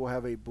Society will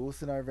have a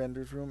booth in our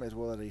vendor's room as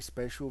well as a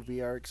special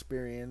VR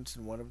experience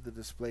in one of the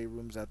display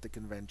rooms at the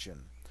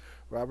convention.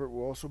 Robert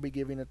will also be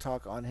giving a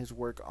talk on his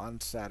work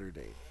on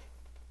Saturday.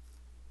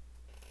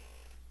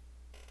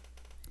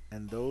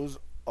 And those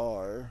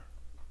are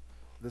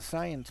the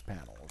science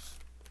panels.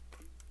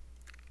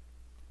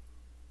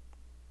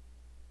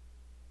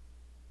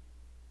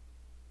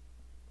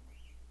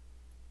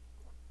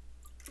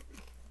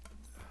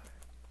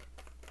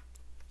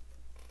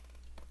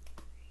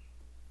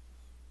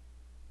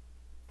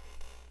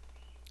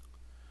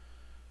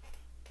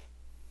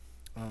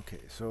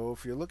 Okay, so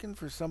if you're looking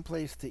for some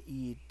place to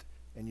eat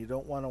and you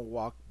don't want to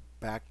walk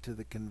back to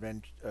the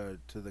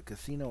to the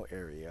casino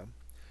area,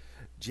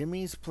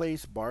 Jimmy's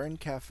Place Bar and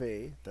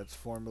Cafe, that's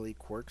formerly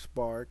Quirk's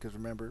Bar, because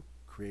remember,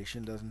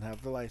 Creation doesn't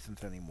have the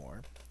license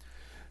anymore.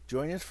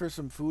 Join us for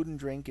some food and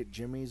drink at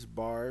Jimmy's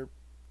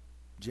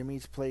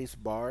Place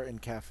Bar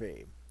and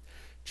Cafe.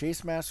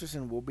 Chase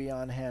Masterson will be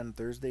on hand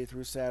Thursday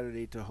through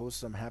Saturday to host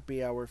some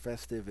happy hour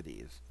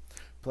festivities.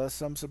 Plus,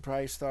 some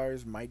surprise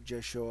stars might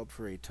just show up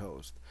for a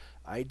toast.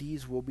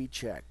 IDs will be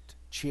checked.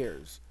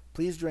 Cheers.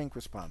 Please drink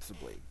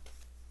responsibly.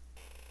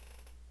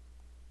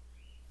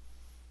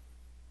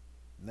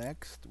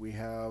 Next, we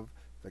have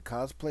the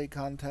cosplay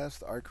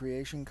contest. Our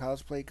Creation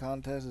Cosplay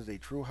Contest is a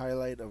true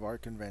highlight of our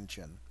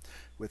convention,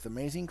 with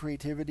amazing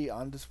creativity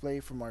on display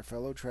from our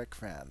fellow Trek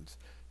fans.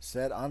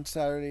 Set on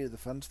Saturday, the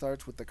fun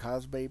starts with the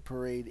cosplay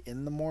parade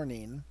in the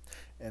morning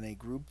and a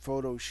group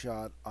photo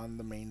shot on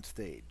the main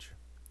stage.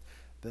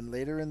 Then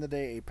later in the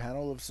day, a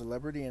panel of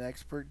celebrity and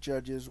expert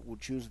judges will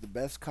choose the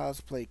best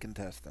cosplay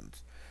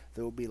contestants.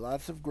 There will be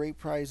lots of great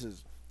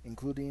prizes,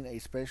 including a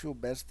special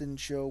Best in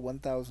Show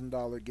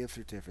 $1,000 gift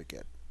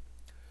certificate.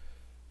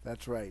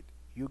 That's right,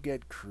 you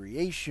get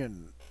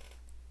Creation.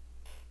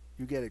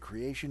 You get a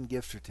Creation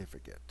gift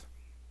certificate.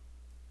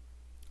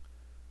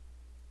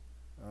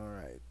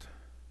 Alright.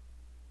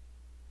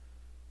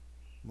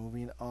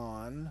 Moving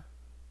on.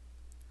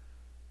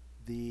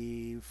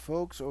 The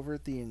folks over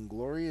at the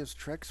Inglorious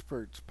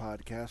Trexperts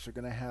podcast are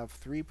going to have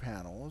 3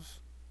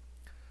 panels.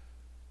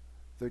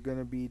 They're going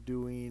to be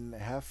doing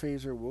Half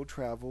Phaser Will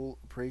Travel,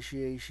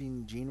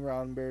 appreciating Gene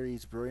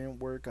Roddenberry's brilliant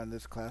work on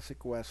this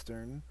classic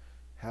western,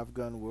 Have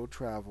Gun Will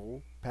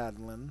Travel,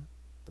 Padlin,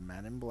 The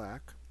Man in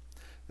Black,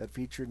 that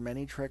featured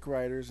many Trek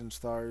writers and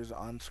stars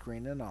on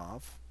screen and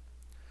off.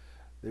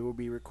 They will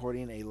be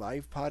recording a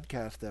live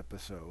podcast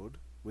episode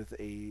with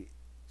a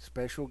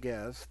special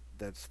guest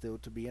that's still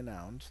to be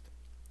announced.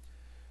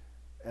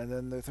 And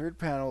then the third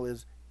panel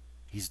is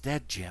He's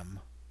Dead, Jim.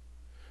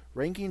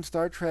 Ranking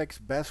Star Trek's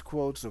best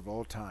quotes of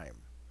all time.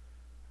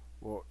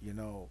 Well,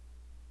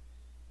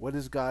 what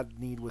does God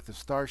need with a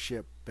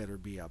starship better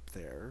be up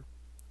there.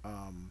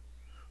 Um,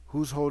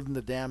 who's holding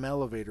the damn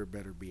elevator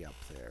better be up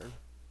there.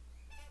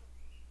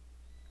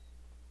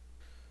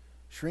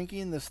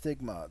 Shrinking the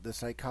Stigma, The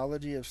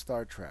Psychology of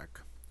Star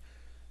Trek.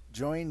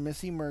 Join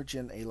Missy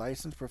Merchant, a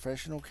licensed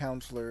professional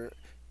counselor,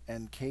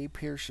 and Kay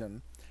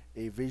Pearson,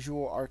 a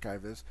visual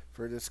archivist,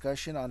 for a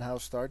discussion on how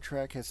Star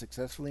Trek has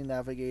successfully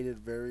navigated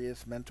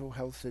various mental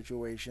health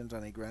situations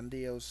on a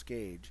grandiose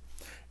stage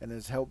and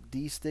has helped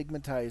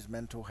destigmatize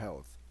mental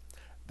health.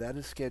 That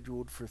is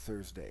scheduled for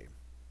Thursday.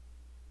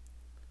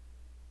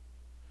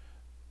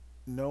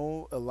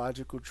 No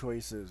Illogical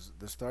Choices,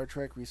 the Star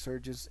Trek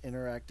Resurgence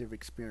Interactive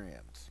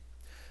Experience.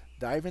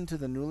 Dive into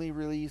the newly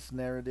released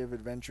narrative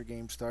adventure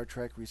game Star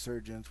Trek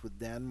Resurgence with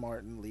Dan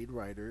Martin, lead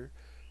writer,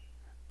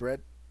 Brett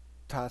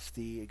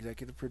Tosti,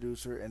 executive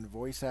producer, and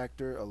voice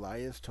actor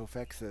Elias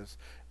Tofexis,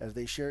 as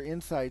they share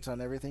insights on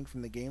everything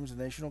from the game's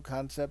initial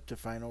concept to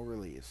final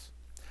release.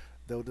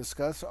 They'll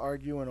discuss,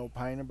 argue, and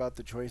opine about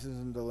the choices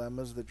and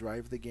dilemmas that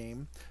drive the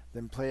game,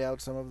 then play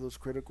out some of those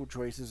critical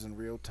choices in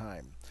real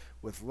time,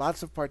 with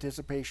lots of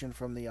participation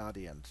from the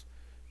audience.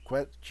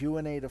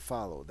 Q&A to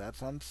follow.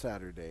 That's on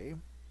Saturday.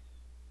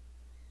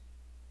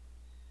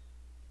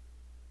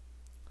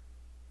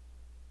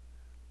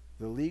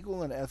 The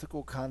legal and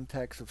ethical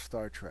context of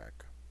Star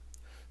Trek.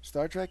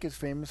 Star Trek is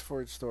famous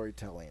for its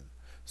storytelling.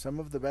 Some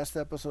of the best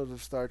episodes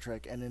of Star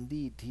Trek, and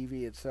indeed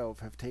TV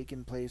itself, have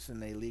taken place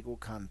in a legal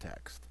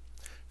context.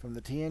 From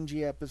the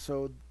TNG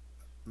episode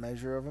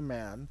Measure of a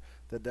Man,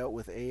 that dealt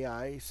with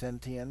AI,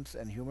 sentience,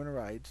 and human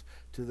rights,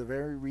 to the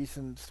very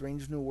recent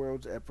Strange New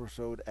Worlds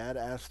episode Ad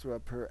Astra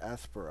per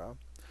Aspera,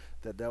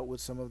 that dealt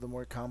with some of the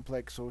more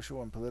complex social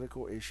and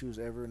political issues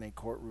ever in a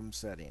courtroom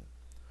setting.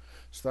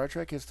 Star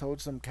Trek has told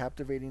some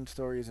captivating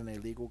stories in a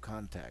legal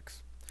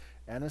context.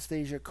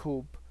 Anastasia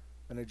Coop,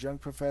 an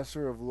adjunct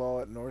professor of law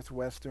at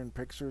Northwestern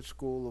Pritzker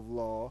School of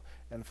Law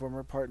and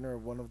former partner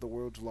of one of the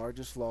world's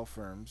largest law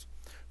firms,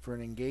 for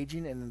an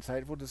engaging and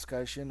insightful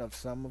discussion of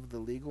some of the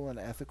legal and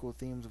ethical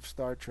themes of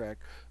Star Trek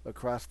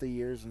across the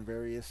years in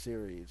various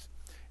series,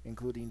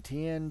 including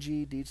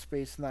TNG, Deep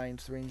Space Nine,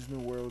 Strange New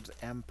Worlds,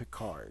 and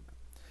Picard.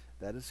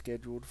 That is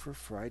scheduled for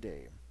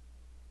Friday.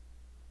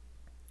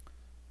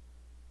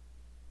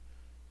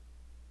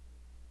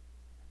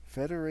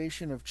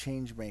 Federation of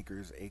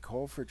Changemakers, a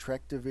call for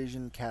Trek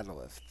Division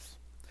catalysts.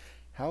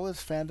 How is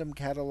fandom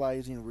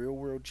catalyzing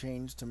real-world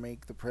change to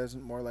make the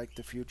present more like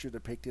the future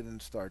depicted in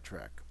Star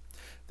Trek?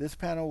 This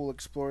panel will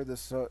explore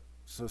the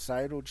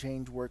societal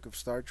change work of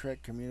Star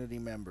Trek community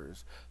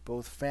members,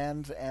 both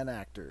fans and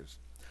actors,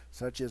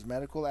 such as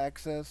medical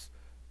access,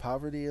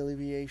 poverty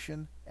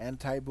alleviation,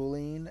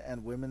 anti-bullying,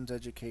 and women's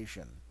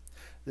education.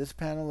 This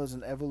panel is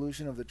an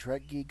evolution of the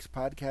Trek Geeks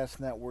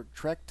podcast network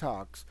Trek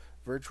Talks,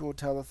 virtual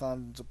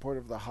telethon in support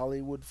of the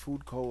Hollywood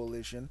Food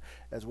Coalition,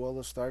 as well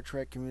as Star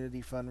Trek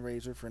community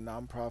fundraiser for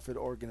nonprofit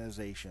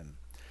organization.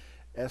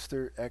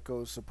 Esther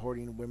Echoes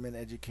supporting women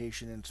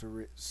education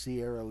in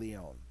Sierra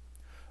Leone.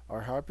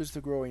 Our hope is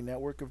to grow a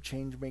network of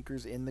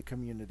changemakers in the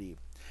community,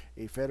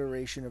 a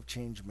federation of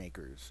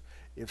changemakers.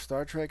 If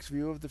Star Trek's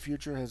view of the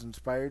future has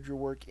inspired your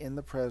work in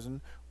the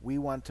present, we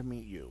want to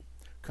meet you.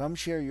 Come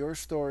share your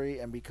story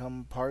and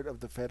become part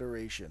of the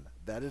Federation.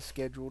 That is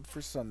scheduled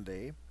for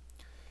Sunday.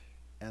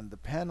 And the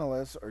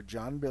panelists are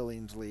John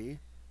Billingsley,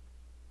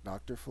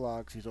 Dr.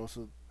 Phlox, he's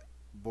also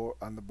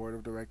on the board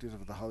of directors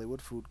of the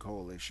Hollywood Food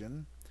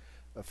Coalition,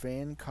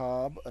 Afane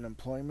Cobb, an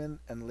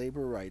employment and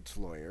labor rights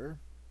lawyer,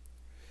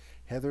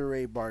 Heather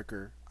Ray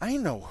Barker, I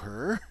know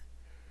her,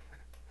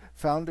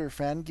 founder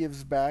Fan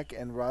Gives Back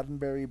and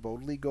Roddenberry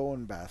Boldly Go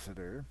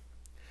ambassador,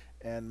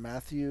 and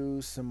Matthew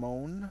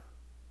Simone,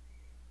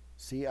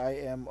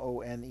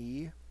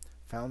 Cimone,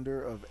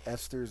 founder of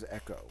Esther's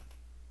Echo.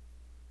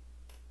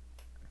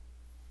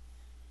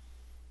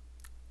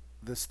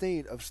 The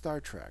State of Star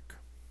Trek.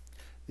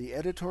 The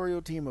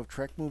editorial team of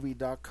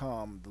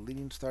TrekMovie.com, the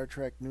leading Star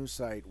Trek news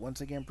site, once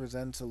again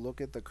presents a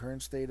look at the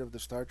current state of the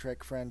Star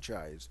Trek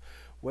franchise.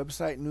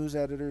 Website news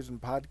editors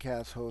and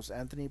podcast hosts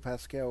Anthony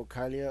Pascal,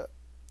 Kylia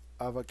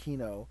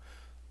Avacino,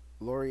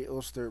 Laurie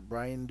Oster,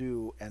 Brian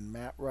Dew, and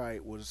Matt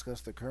Wright will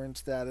discuss the current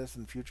status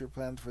and future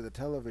plans for the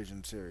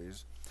television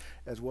series,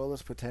 as well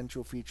as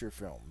potential feature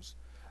films.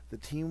 The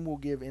team will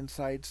give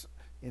insights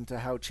into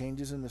how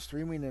changes in the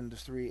streaming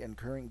industry and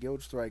current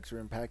guild strikes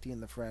are impacting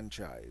the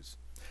franchise,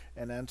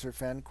 and answer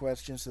fan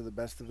questions to the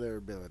best of their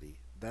ability.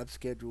 That's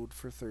scheduled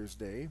for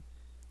Thursday.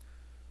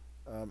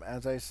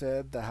 As I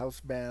said, the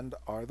house band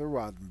are the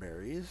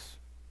Roddenberries.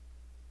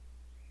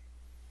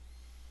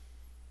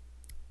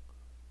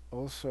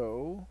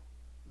 Also,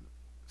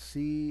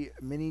 see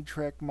Mini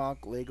Trek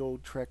Mock Lego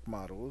Trek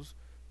models.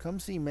 Come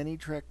see Mini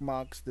Trek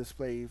Mock's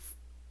display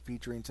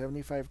featuring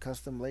 75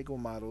 custom Lego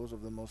models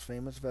of the most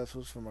famous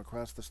vessels from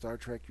across the Star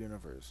Trek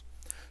universe.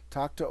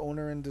 Talk to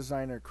owner and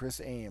designer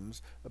Chris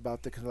Ames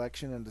about the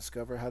collection and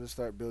discover how to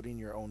start building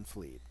your own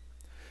fleet.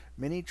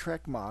 Mini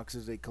Trek Mox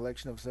is a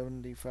collection of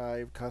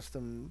 75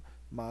 custom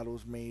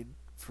models made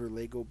for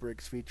Lego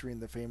bricks featuring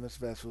the famous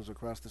vessels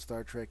across the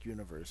Star Trek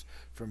universe,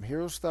 from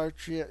hero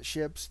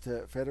starships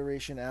to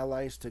Federation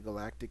allies to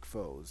galactic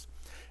foes.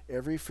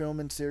 Every film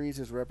and series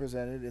is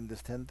represented in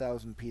this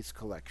 10,000 piece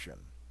collection.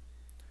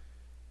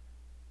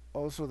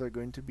 Also, they're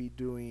going to be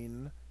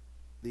doing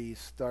the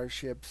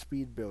Starship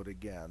Speed Build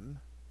again.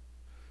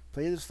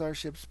 Play the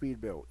Starship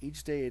Speed Build.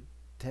 Each day,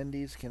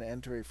 attendees can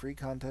enter a free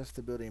contest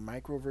to build a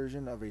micro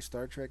version of a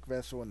Star Trek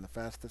vessel in the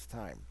fastest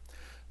time.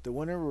 The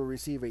winner will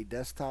receive a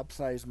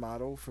desktop-sized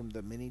model from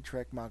the Mini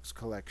Trek Mox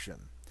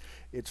collection.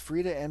 It's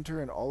free to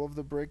enter, and all of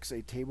the bricks,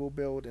 a table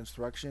build,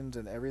 instructions,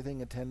 and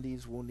everything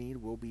attendees will need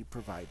will be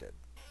provided.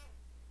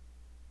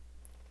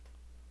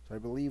 So I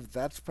believe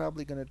that's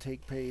probably going to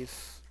take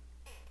place.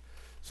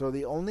 So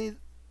the only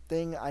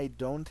thing I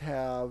don't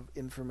have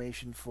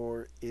information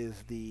for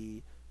is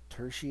the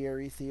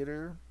tertiary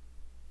theater.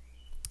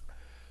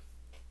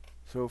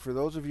 So for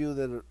those of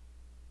you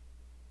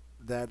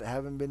that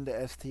haven't been to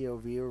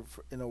STLV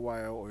in a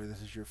while, or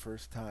this is your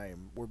first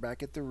time, we're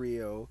back at the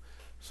Rio.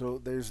 So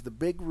there's the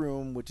big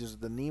room, which is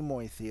the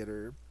Nimoy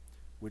Theater,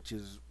 which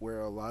is where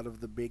a lot of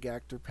the big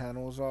actor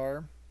panels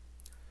are.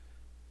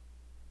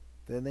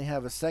 Then they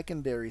have a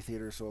secondary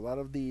theater, so a lot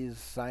of these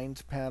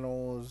science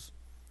panels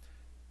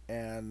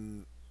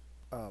and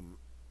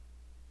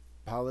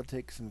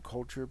politics and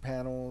culture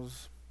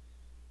panels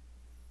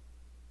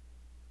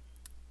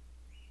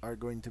are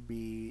going to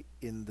be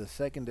in the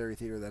secondary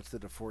theater. That's the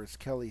DeForest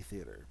Kelley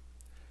Theater.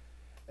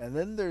 And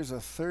then there's a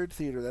third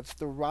theater. That's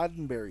the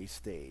Roddenberry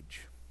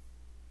stage.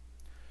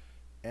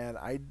 And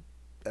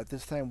at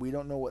this time, we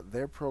don't know what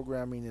their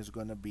programming is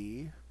going to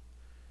be.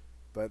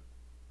 But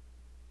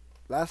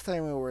last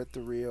time we were at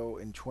the Rio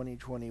in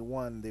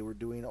 2021, they were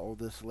doing all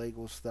this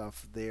Lego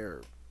stuff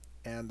there.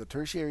 And the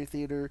tertiary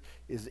theater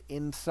is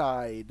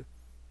inside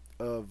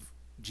of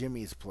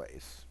Jimmy's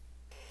place.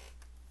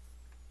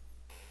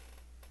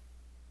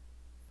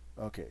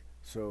 Okay,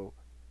 so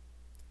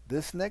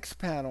this next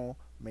panel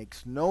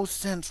makes no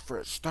sense for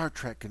a Star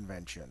Trek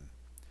convention.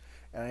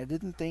 And I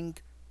didn't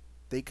think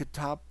they could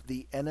top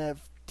the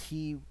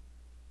NFT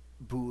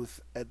booth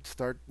at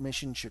Start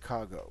Mission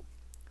Chicago.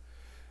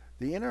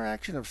 The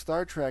interaction of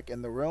Star Trek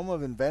and the realm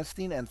of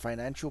investing and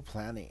financial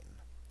planning.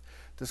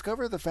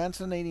 Discover the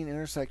fascinating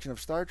intersection of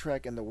Star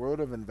Trek and the world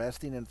of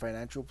investing and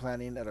financial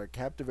planning at our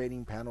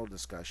captivating panel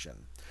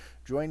discussion.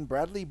 Join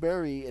Bradley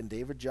Berry and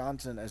David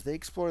Johnson as they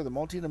explore the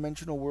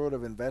multidimensional world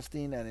of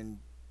investing and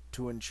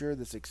to ensure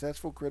the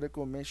successful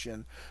critical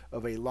mission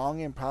of a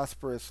long and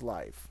prosperous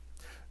life.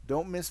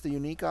 Don't miss the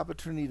unique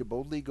opportunity to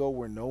boldly go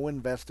where no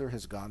investor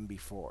has gone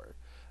before.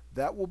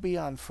 That will be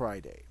on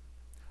Friday.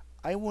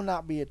 I will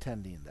not be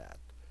attending that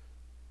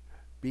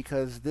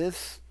because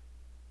this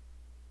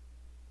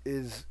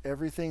is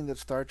everything that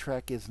Star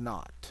Trek is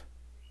not.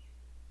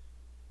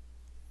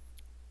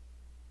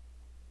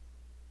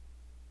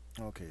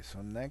 Okay,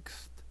 so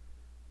next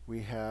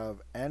we have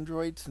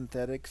Android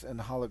Synthetics and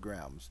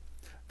Holograms,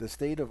 the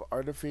state of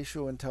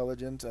artificial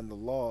intelligence and the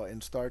law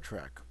in Star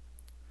Trek.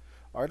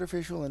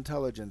 Artificial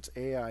intelligence,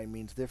 AI,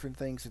 means different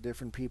things to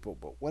different people,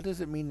 but what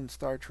does it mean in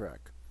Star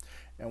Trek?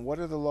 And what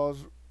are the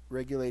laws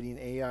regulating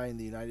AI in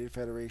the United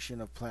Federation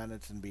of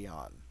Planets and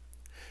beyond?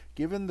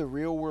 Given the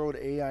real-world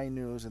AI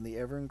news and the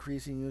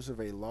ever-increasing use of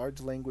a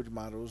large language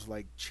models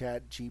like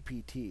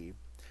ChatGPT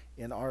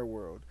in our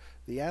world,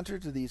 the answer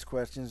to these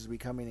questions is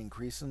becoming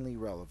increasingly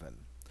relevant.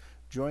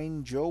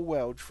 Join Joe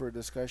Welch for a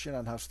discussion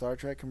on how Star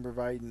Trek can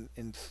provide an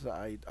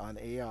insight on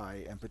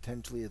AI and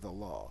potentially the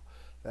law.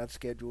 That's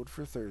scheduled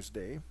for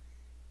Thursday.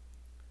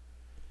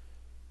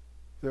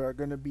 There are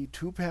going to be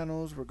two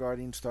panels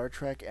regarding Star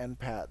Trek and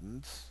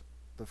patents.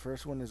 The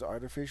first one is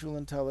Artificial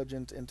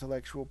Intelligence,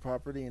 Intellectual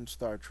Property in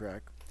Star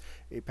Trek,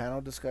 a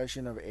panel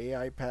discussion of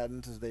AI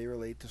patents as they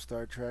relate to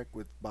Star Trek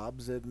with Bob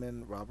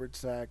Zidman, Robert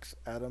Sachs,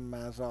 Adam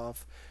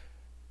Mazoff,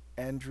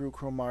 Andrew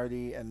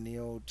Cromartie, and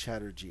Neil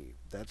Chatterjee.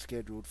 That's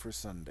scheduled for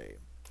Sunday.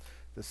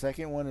 The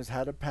second one is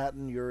How to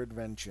Patent Your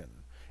Invention,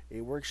 a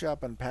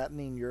workshop on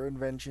patenting your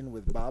invention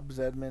with Bob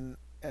Zedman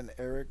and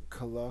Eric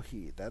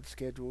Kalohi. That's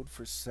scheduled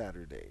for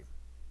Saturday.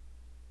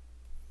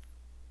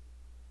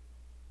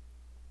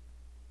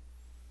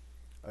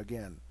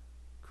 Again,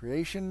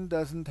 Creation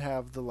doesn't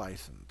have the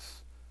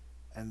license,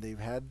 and they've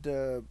had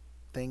to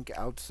think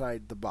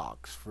outside the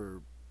box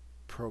for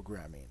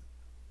programming.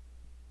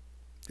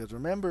 Because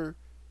remember,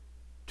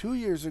 2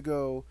 years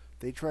ago,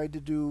 they tried to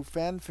do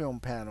fan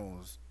film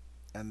panels,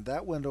 and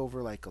that went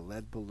over like a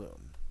lead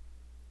balloon.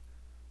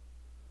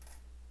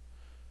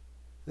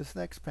 This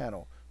next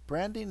panel,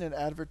 Branding and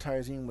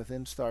Advertising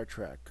within Star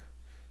Trek.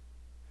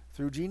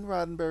 Through Gene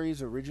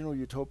Roddenberry's original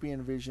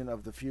utopian vision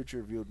of the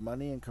future viewed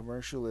money and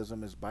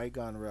commercialism as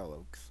bygone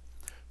relics,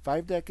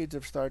 5 decades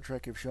of Star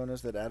Trek have shown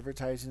us that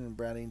advertising and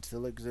branding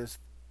still exist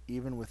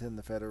even within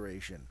the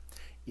Federation,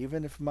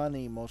 even if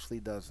money mostly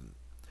doesn't.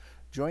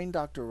 Join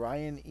Dr.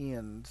 Ryan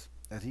Ians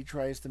as he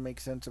tries to make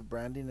sense of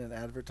branding and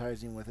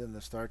advertising within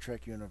the Star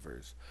Trek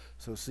universe.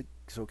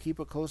 So keep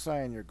a close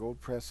eye on your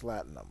Gold Press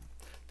Latinum.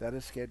 That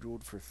is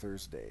scheduled for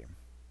Thursday.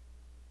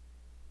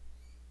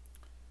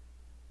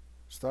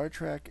 Star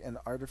Trek and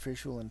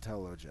Artificial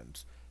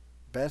Intelligence.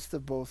 Best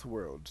of both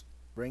worlds,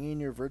 bringing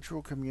your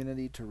virtual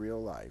community to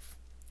real life.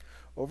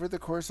 Over the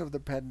course of the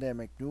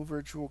pandemic, new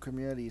virtual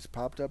communities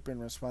popped up in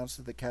response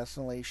to the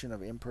cancellation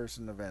of in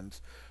person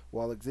events,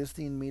 while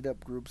existing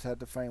meetup groups had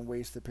to find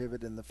ways to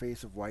pivot in the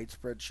face of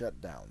widespread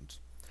shutdowns.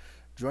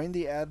 Join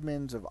the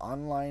admins of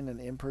online and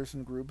in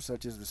person groups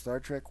such as the Star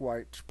Trek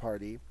Watch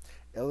Party,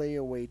 LA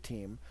Away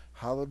Team,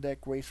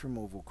 Holodeck Waste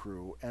Removal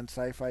Crew, and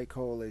Sci Fi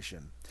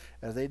Coalition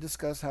as they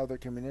discuss how their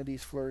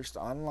communities flourished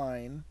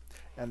online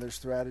and their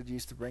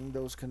strategies to bring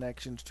those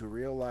connections to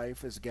real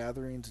life as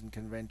gatherings and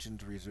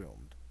conventions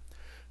resumed.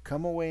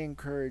 Come away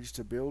encouraged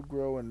to build,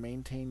 grow, and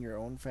maintain your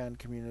own fan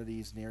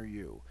communities near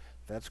you.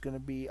 That's going to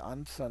be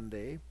on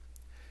Sunday.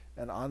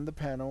 And on the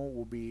panel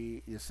will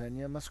be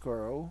Yesenia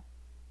Mascaro,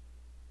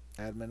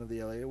 admin of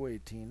the LA Away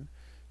Team,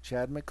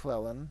 Chad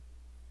McClellan,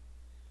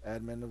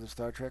 admin of the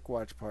Star Trek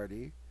Watch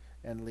Party,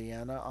 and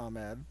Liana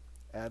Ahmed,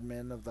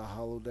 admin of the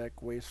Holodeck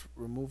Waste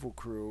Removal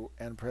Crew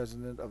and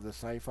president of the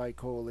Sci Fi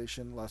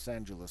Coalition Los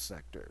Angeles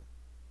sector.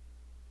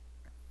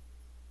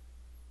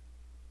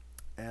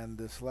 And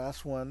this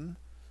last one,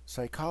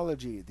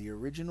 Psychology, the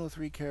original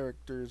 3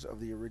 characters of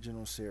the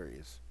original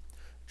series.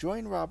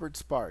 Join Robert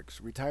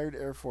Sparks, retired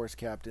Air Force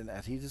captain,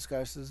 as he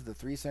discusses the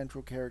 3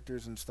 central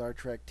characters in Star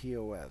Trek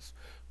TOS,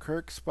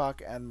 Kirk,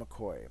 Spock, and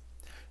McCoy.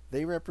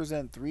 They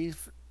represent 3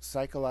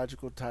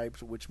 psychological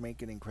types which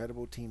make an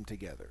incredible team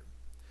together.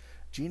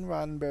 Gene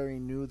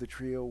Roddenberry knew the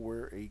trio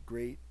were a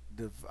great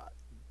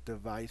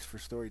device for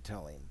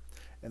storytelling,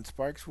 and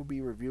Sparks will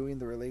be reviewing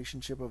the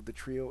relationship of the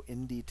trio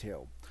in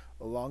detail,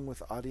 along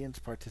with audience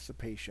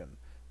participation.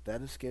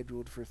 That is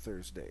scheduled for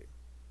Thursday.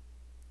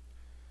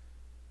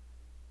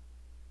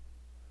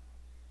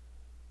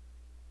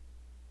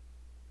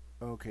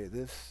 Okay,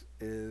 this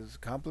is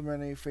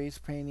complimentary face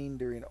painting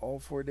during all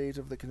 4 days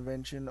of the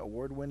convention.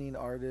 Award-winning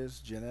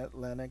artist Jeanette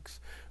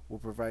Lennox will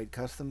provide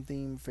custom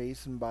theme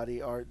face and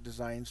body art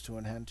designs to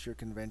enhance your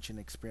convention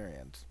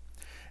experience.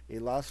 A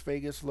Las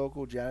Vegas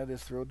local, Janet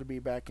is thrilled to be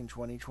back in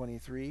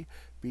 2023.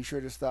 Be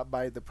sure to stop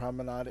by the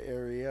promenade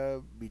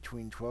area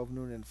between 12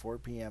 noon and 4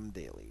 p.m.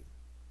 daily.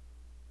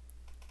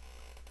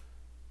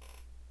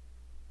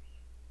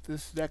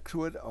 This next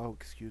one,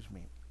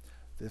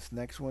 This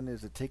next one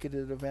is a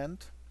ticketed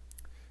event.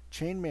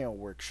 Chainmail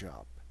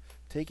Workshop.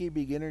 Take a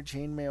beginner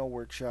chainmail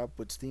workshop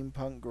with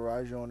steampunk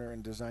garage owner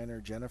and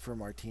designer Jennifer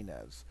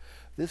Martinez.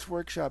 This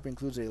workshop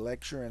includes a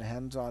lecture and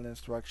hands-on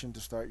instruction to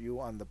start you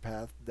on the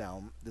path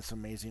down this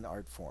amazing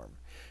art form.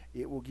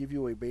 It will give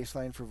you a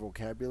baseline for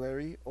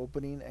vocabulary,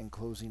 opening and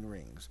closing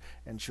rings,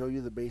 and show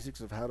you the basics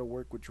of how to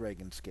work with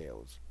dragon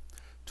scales.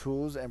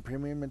 Tools and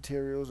premium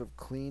materials of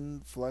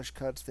clean,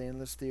 flush-cut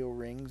stainless steel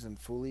rings and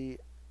fully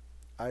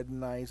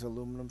iodinized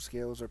aluminum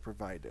scales are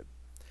provided.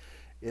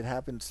 It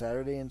happens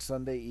Saturday and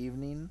Sunday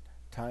evening.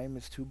 Time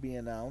is to be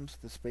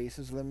announced. The space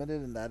is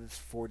limited, and that is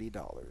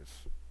 $40.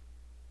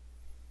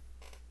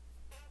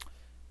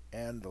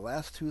 And the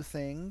last 2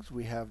 things,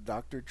 we have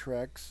Dr.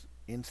 Trek's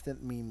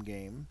instant meme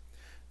game.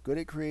 Good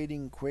at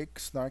creating quick,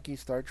 snarky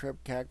Star Trek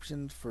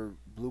captions for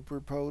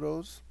blooper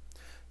photos.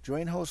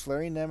 Join host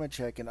Larry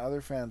Nemechek and other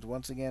fans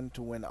once again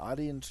to win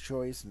audience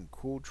choice and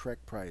cool Trek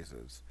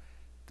prizes.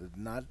 Did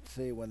not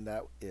say when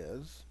that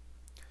is.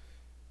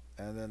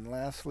 And then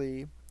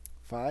lastly,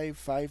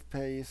 5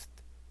 paced,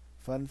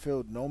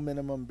 fun-filled, no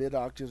minimum bid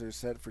auctions are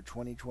set for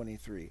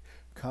 2023.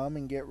 Come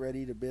and get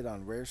ready to bid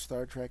on rare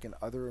Star Trek and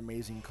other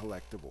amazing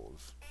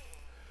collectibles.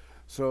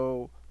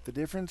 So, the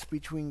difference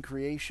between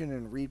Creation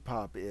and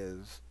Repop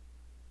is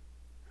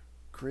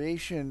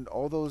Creation,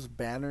 all those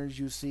banners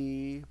you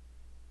see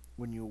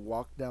when you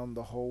walk down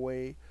the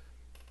hallway,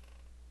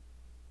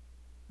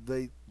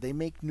 they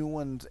make new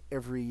ones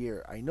every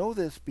year. I know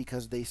this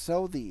because they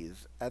sell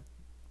these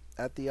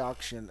at the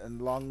auction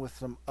and along with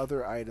some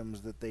other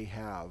items that they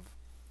have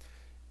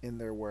in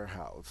their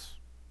warehouse.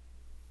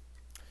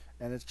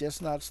 And it's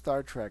just not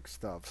Star Trek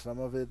stuff. Some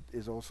of it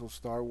is also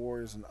Star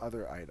Wars and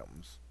other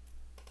items.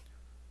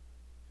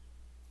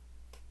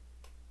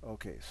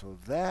 Okay, so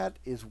that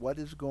is what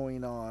is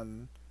going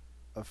on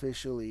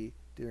officially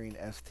during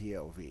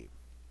STLV.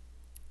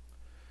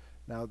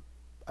 Now,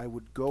 I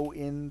would go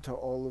into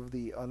all of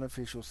the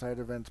unofficial side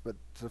events, but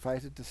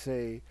suffice it to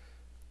say,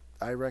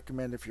 I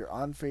recommend if you're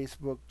on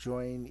Facebook,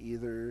 join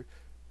either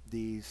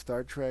the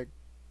Star Trek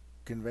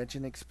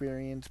Convention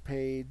Experience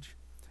page,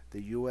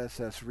 the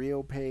USS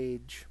Rio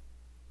page,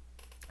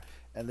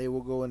 and they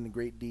will go into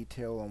great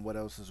detail on what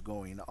else is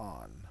going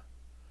on.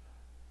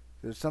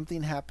 There's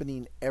something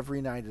happening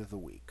every night of the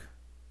week.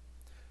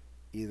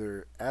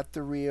 either at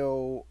the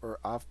Rio or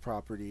off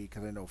property,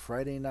 because I know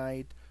Friday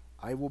night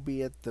I will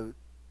be at the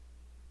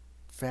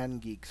Fan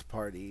Geeks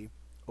party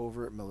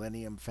over at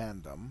Millennium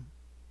Fandom.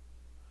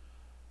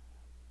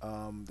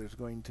 There's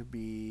going to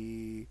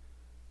be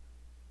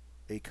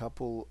a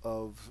couple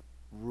of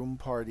room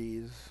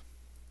parties.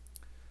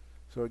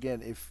 So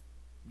again, if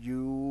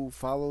you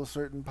follow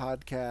certain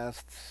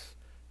podcasts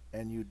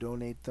and you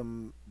donate to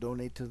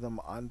them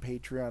on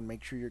Patreon,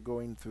 make sure you're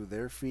going through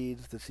their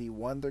feeds to see,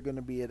 one, they're going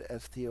to be at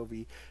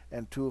STLV,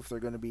 and two, if they're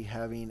going to be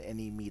having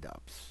any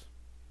meetups.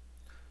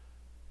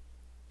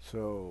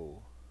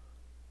 So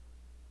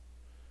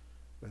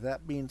with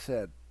that being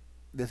said,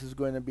 this is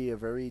going to be a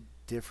very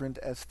different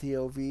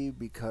STLV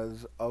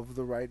because of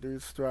the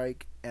writers'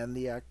 strike and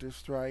the actors'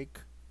 strike.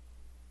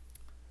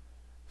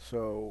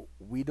 So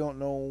we don't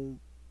know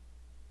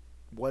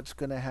what's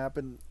going to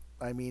happen.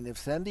 I mean, if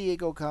San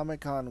Diego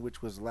Comic Con,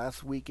 which was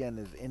last weekend,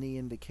 is any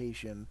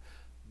indication,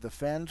 the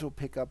fans will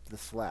pick up the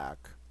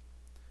slack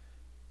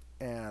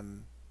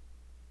and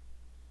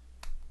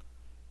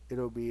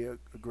it'll be a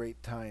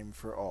great time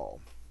for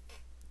all.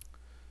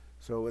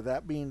 So with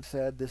that being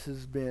said, this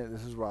is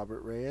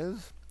Robert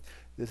Reyes.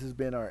 This has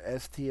been our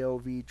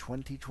STLV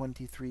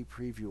 2023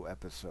 preview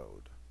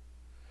episode.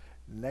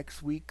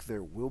 Next week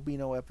there will be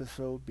no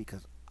episode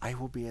because I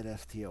will be at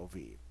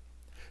STLV.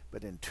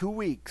 But in 2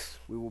 weeks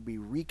we will be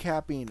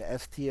recapping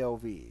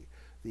STLV,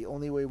 the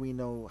only way we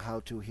know how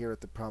to here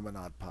at the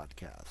Promenade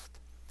Podcast.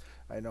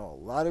 I know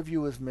a lot of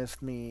you has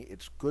missed me.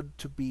 It's good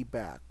to be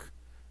back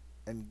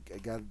and I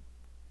got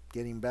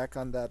getting back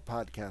on that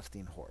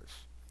podcasting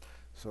horse.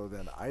 So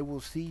then I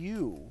will see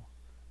you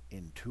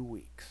in 2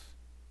 weeks.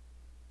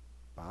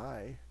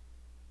 Bye.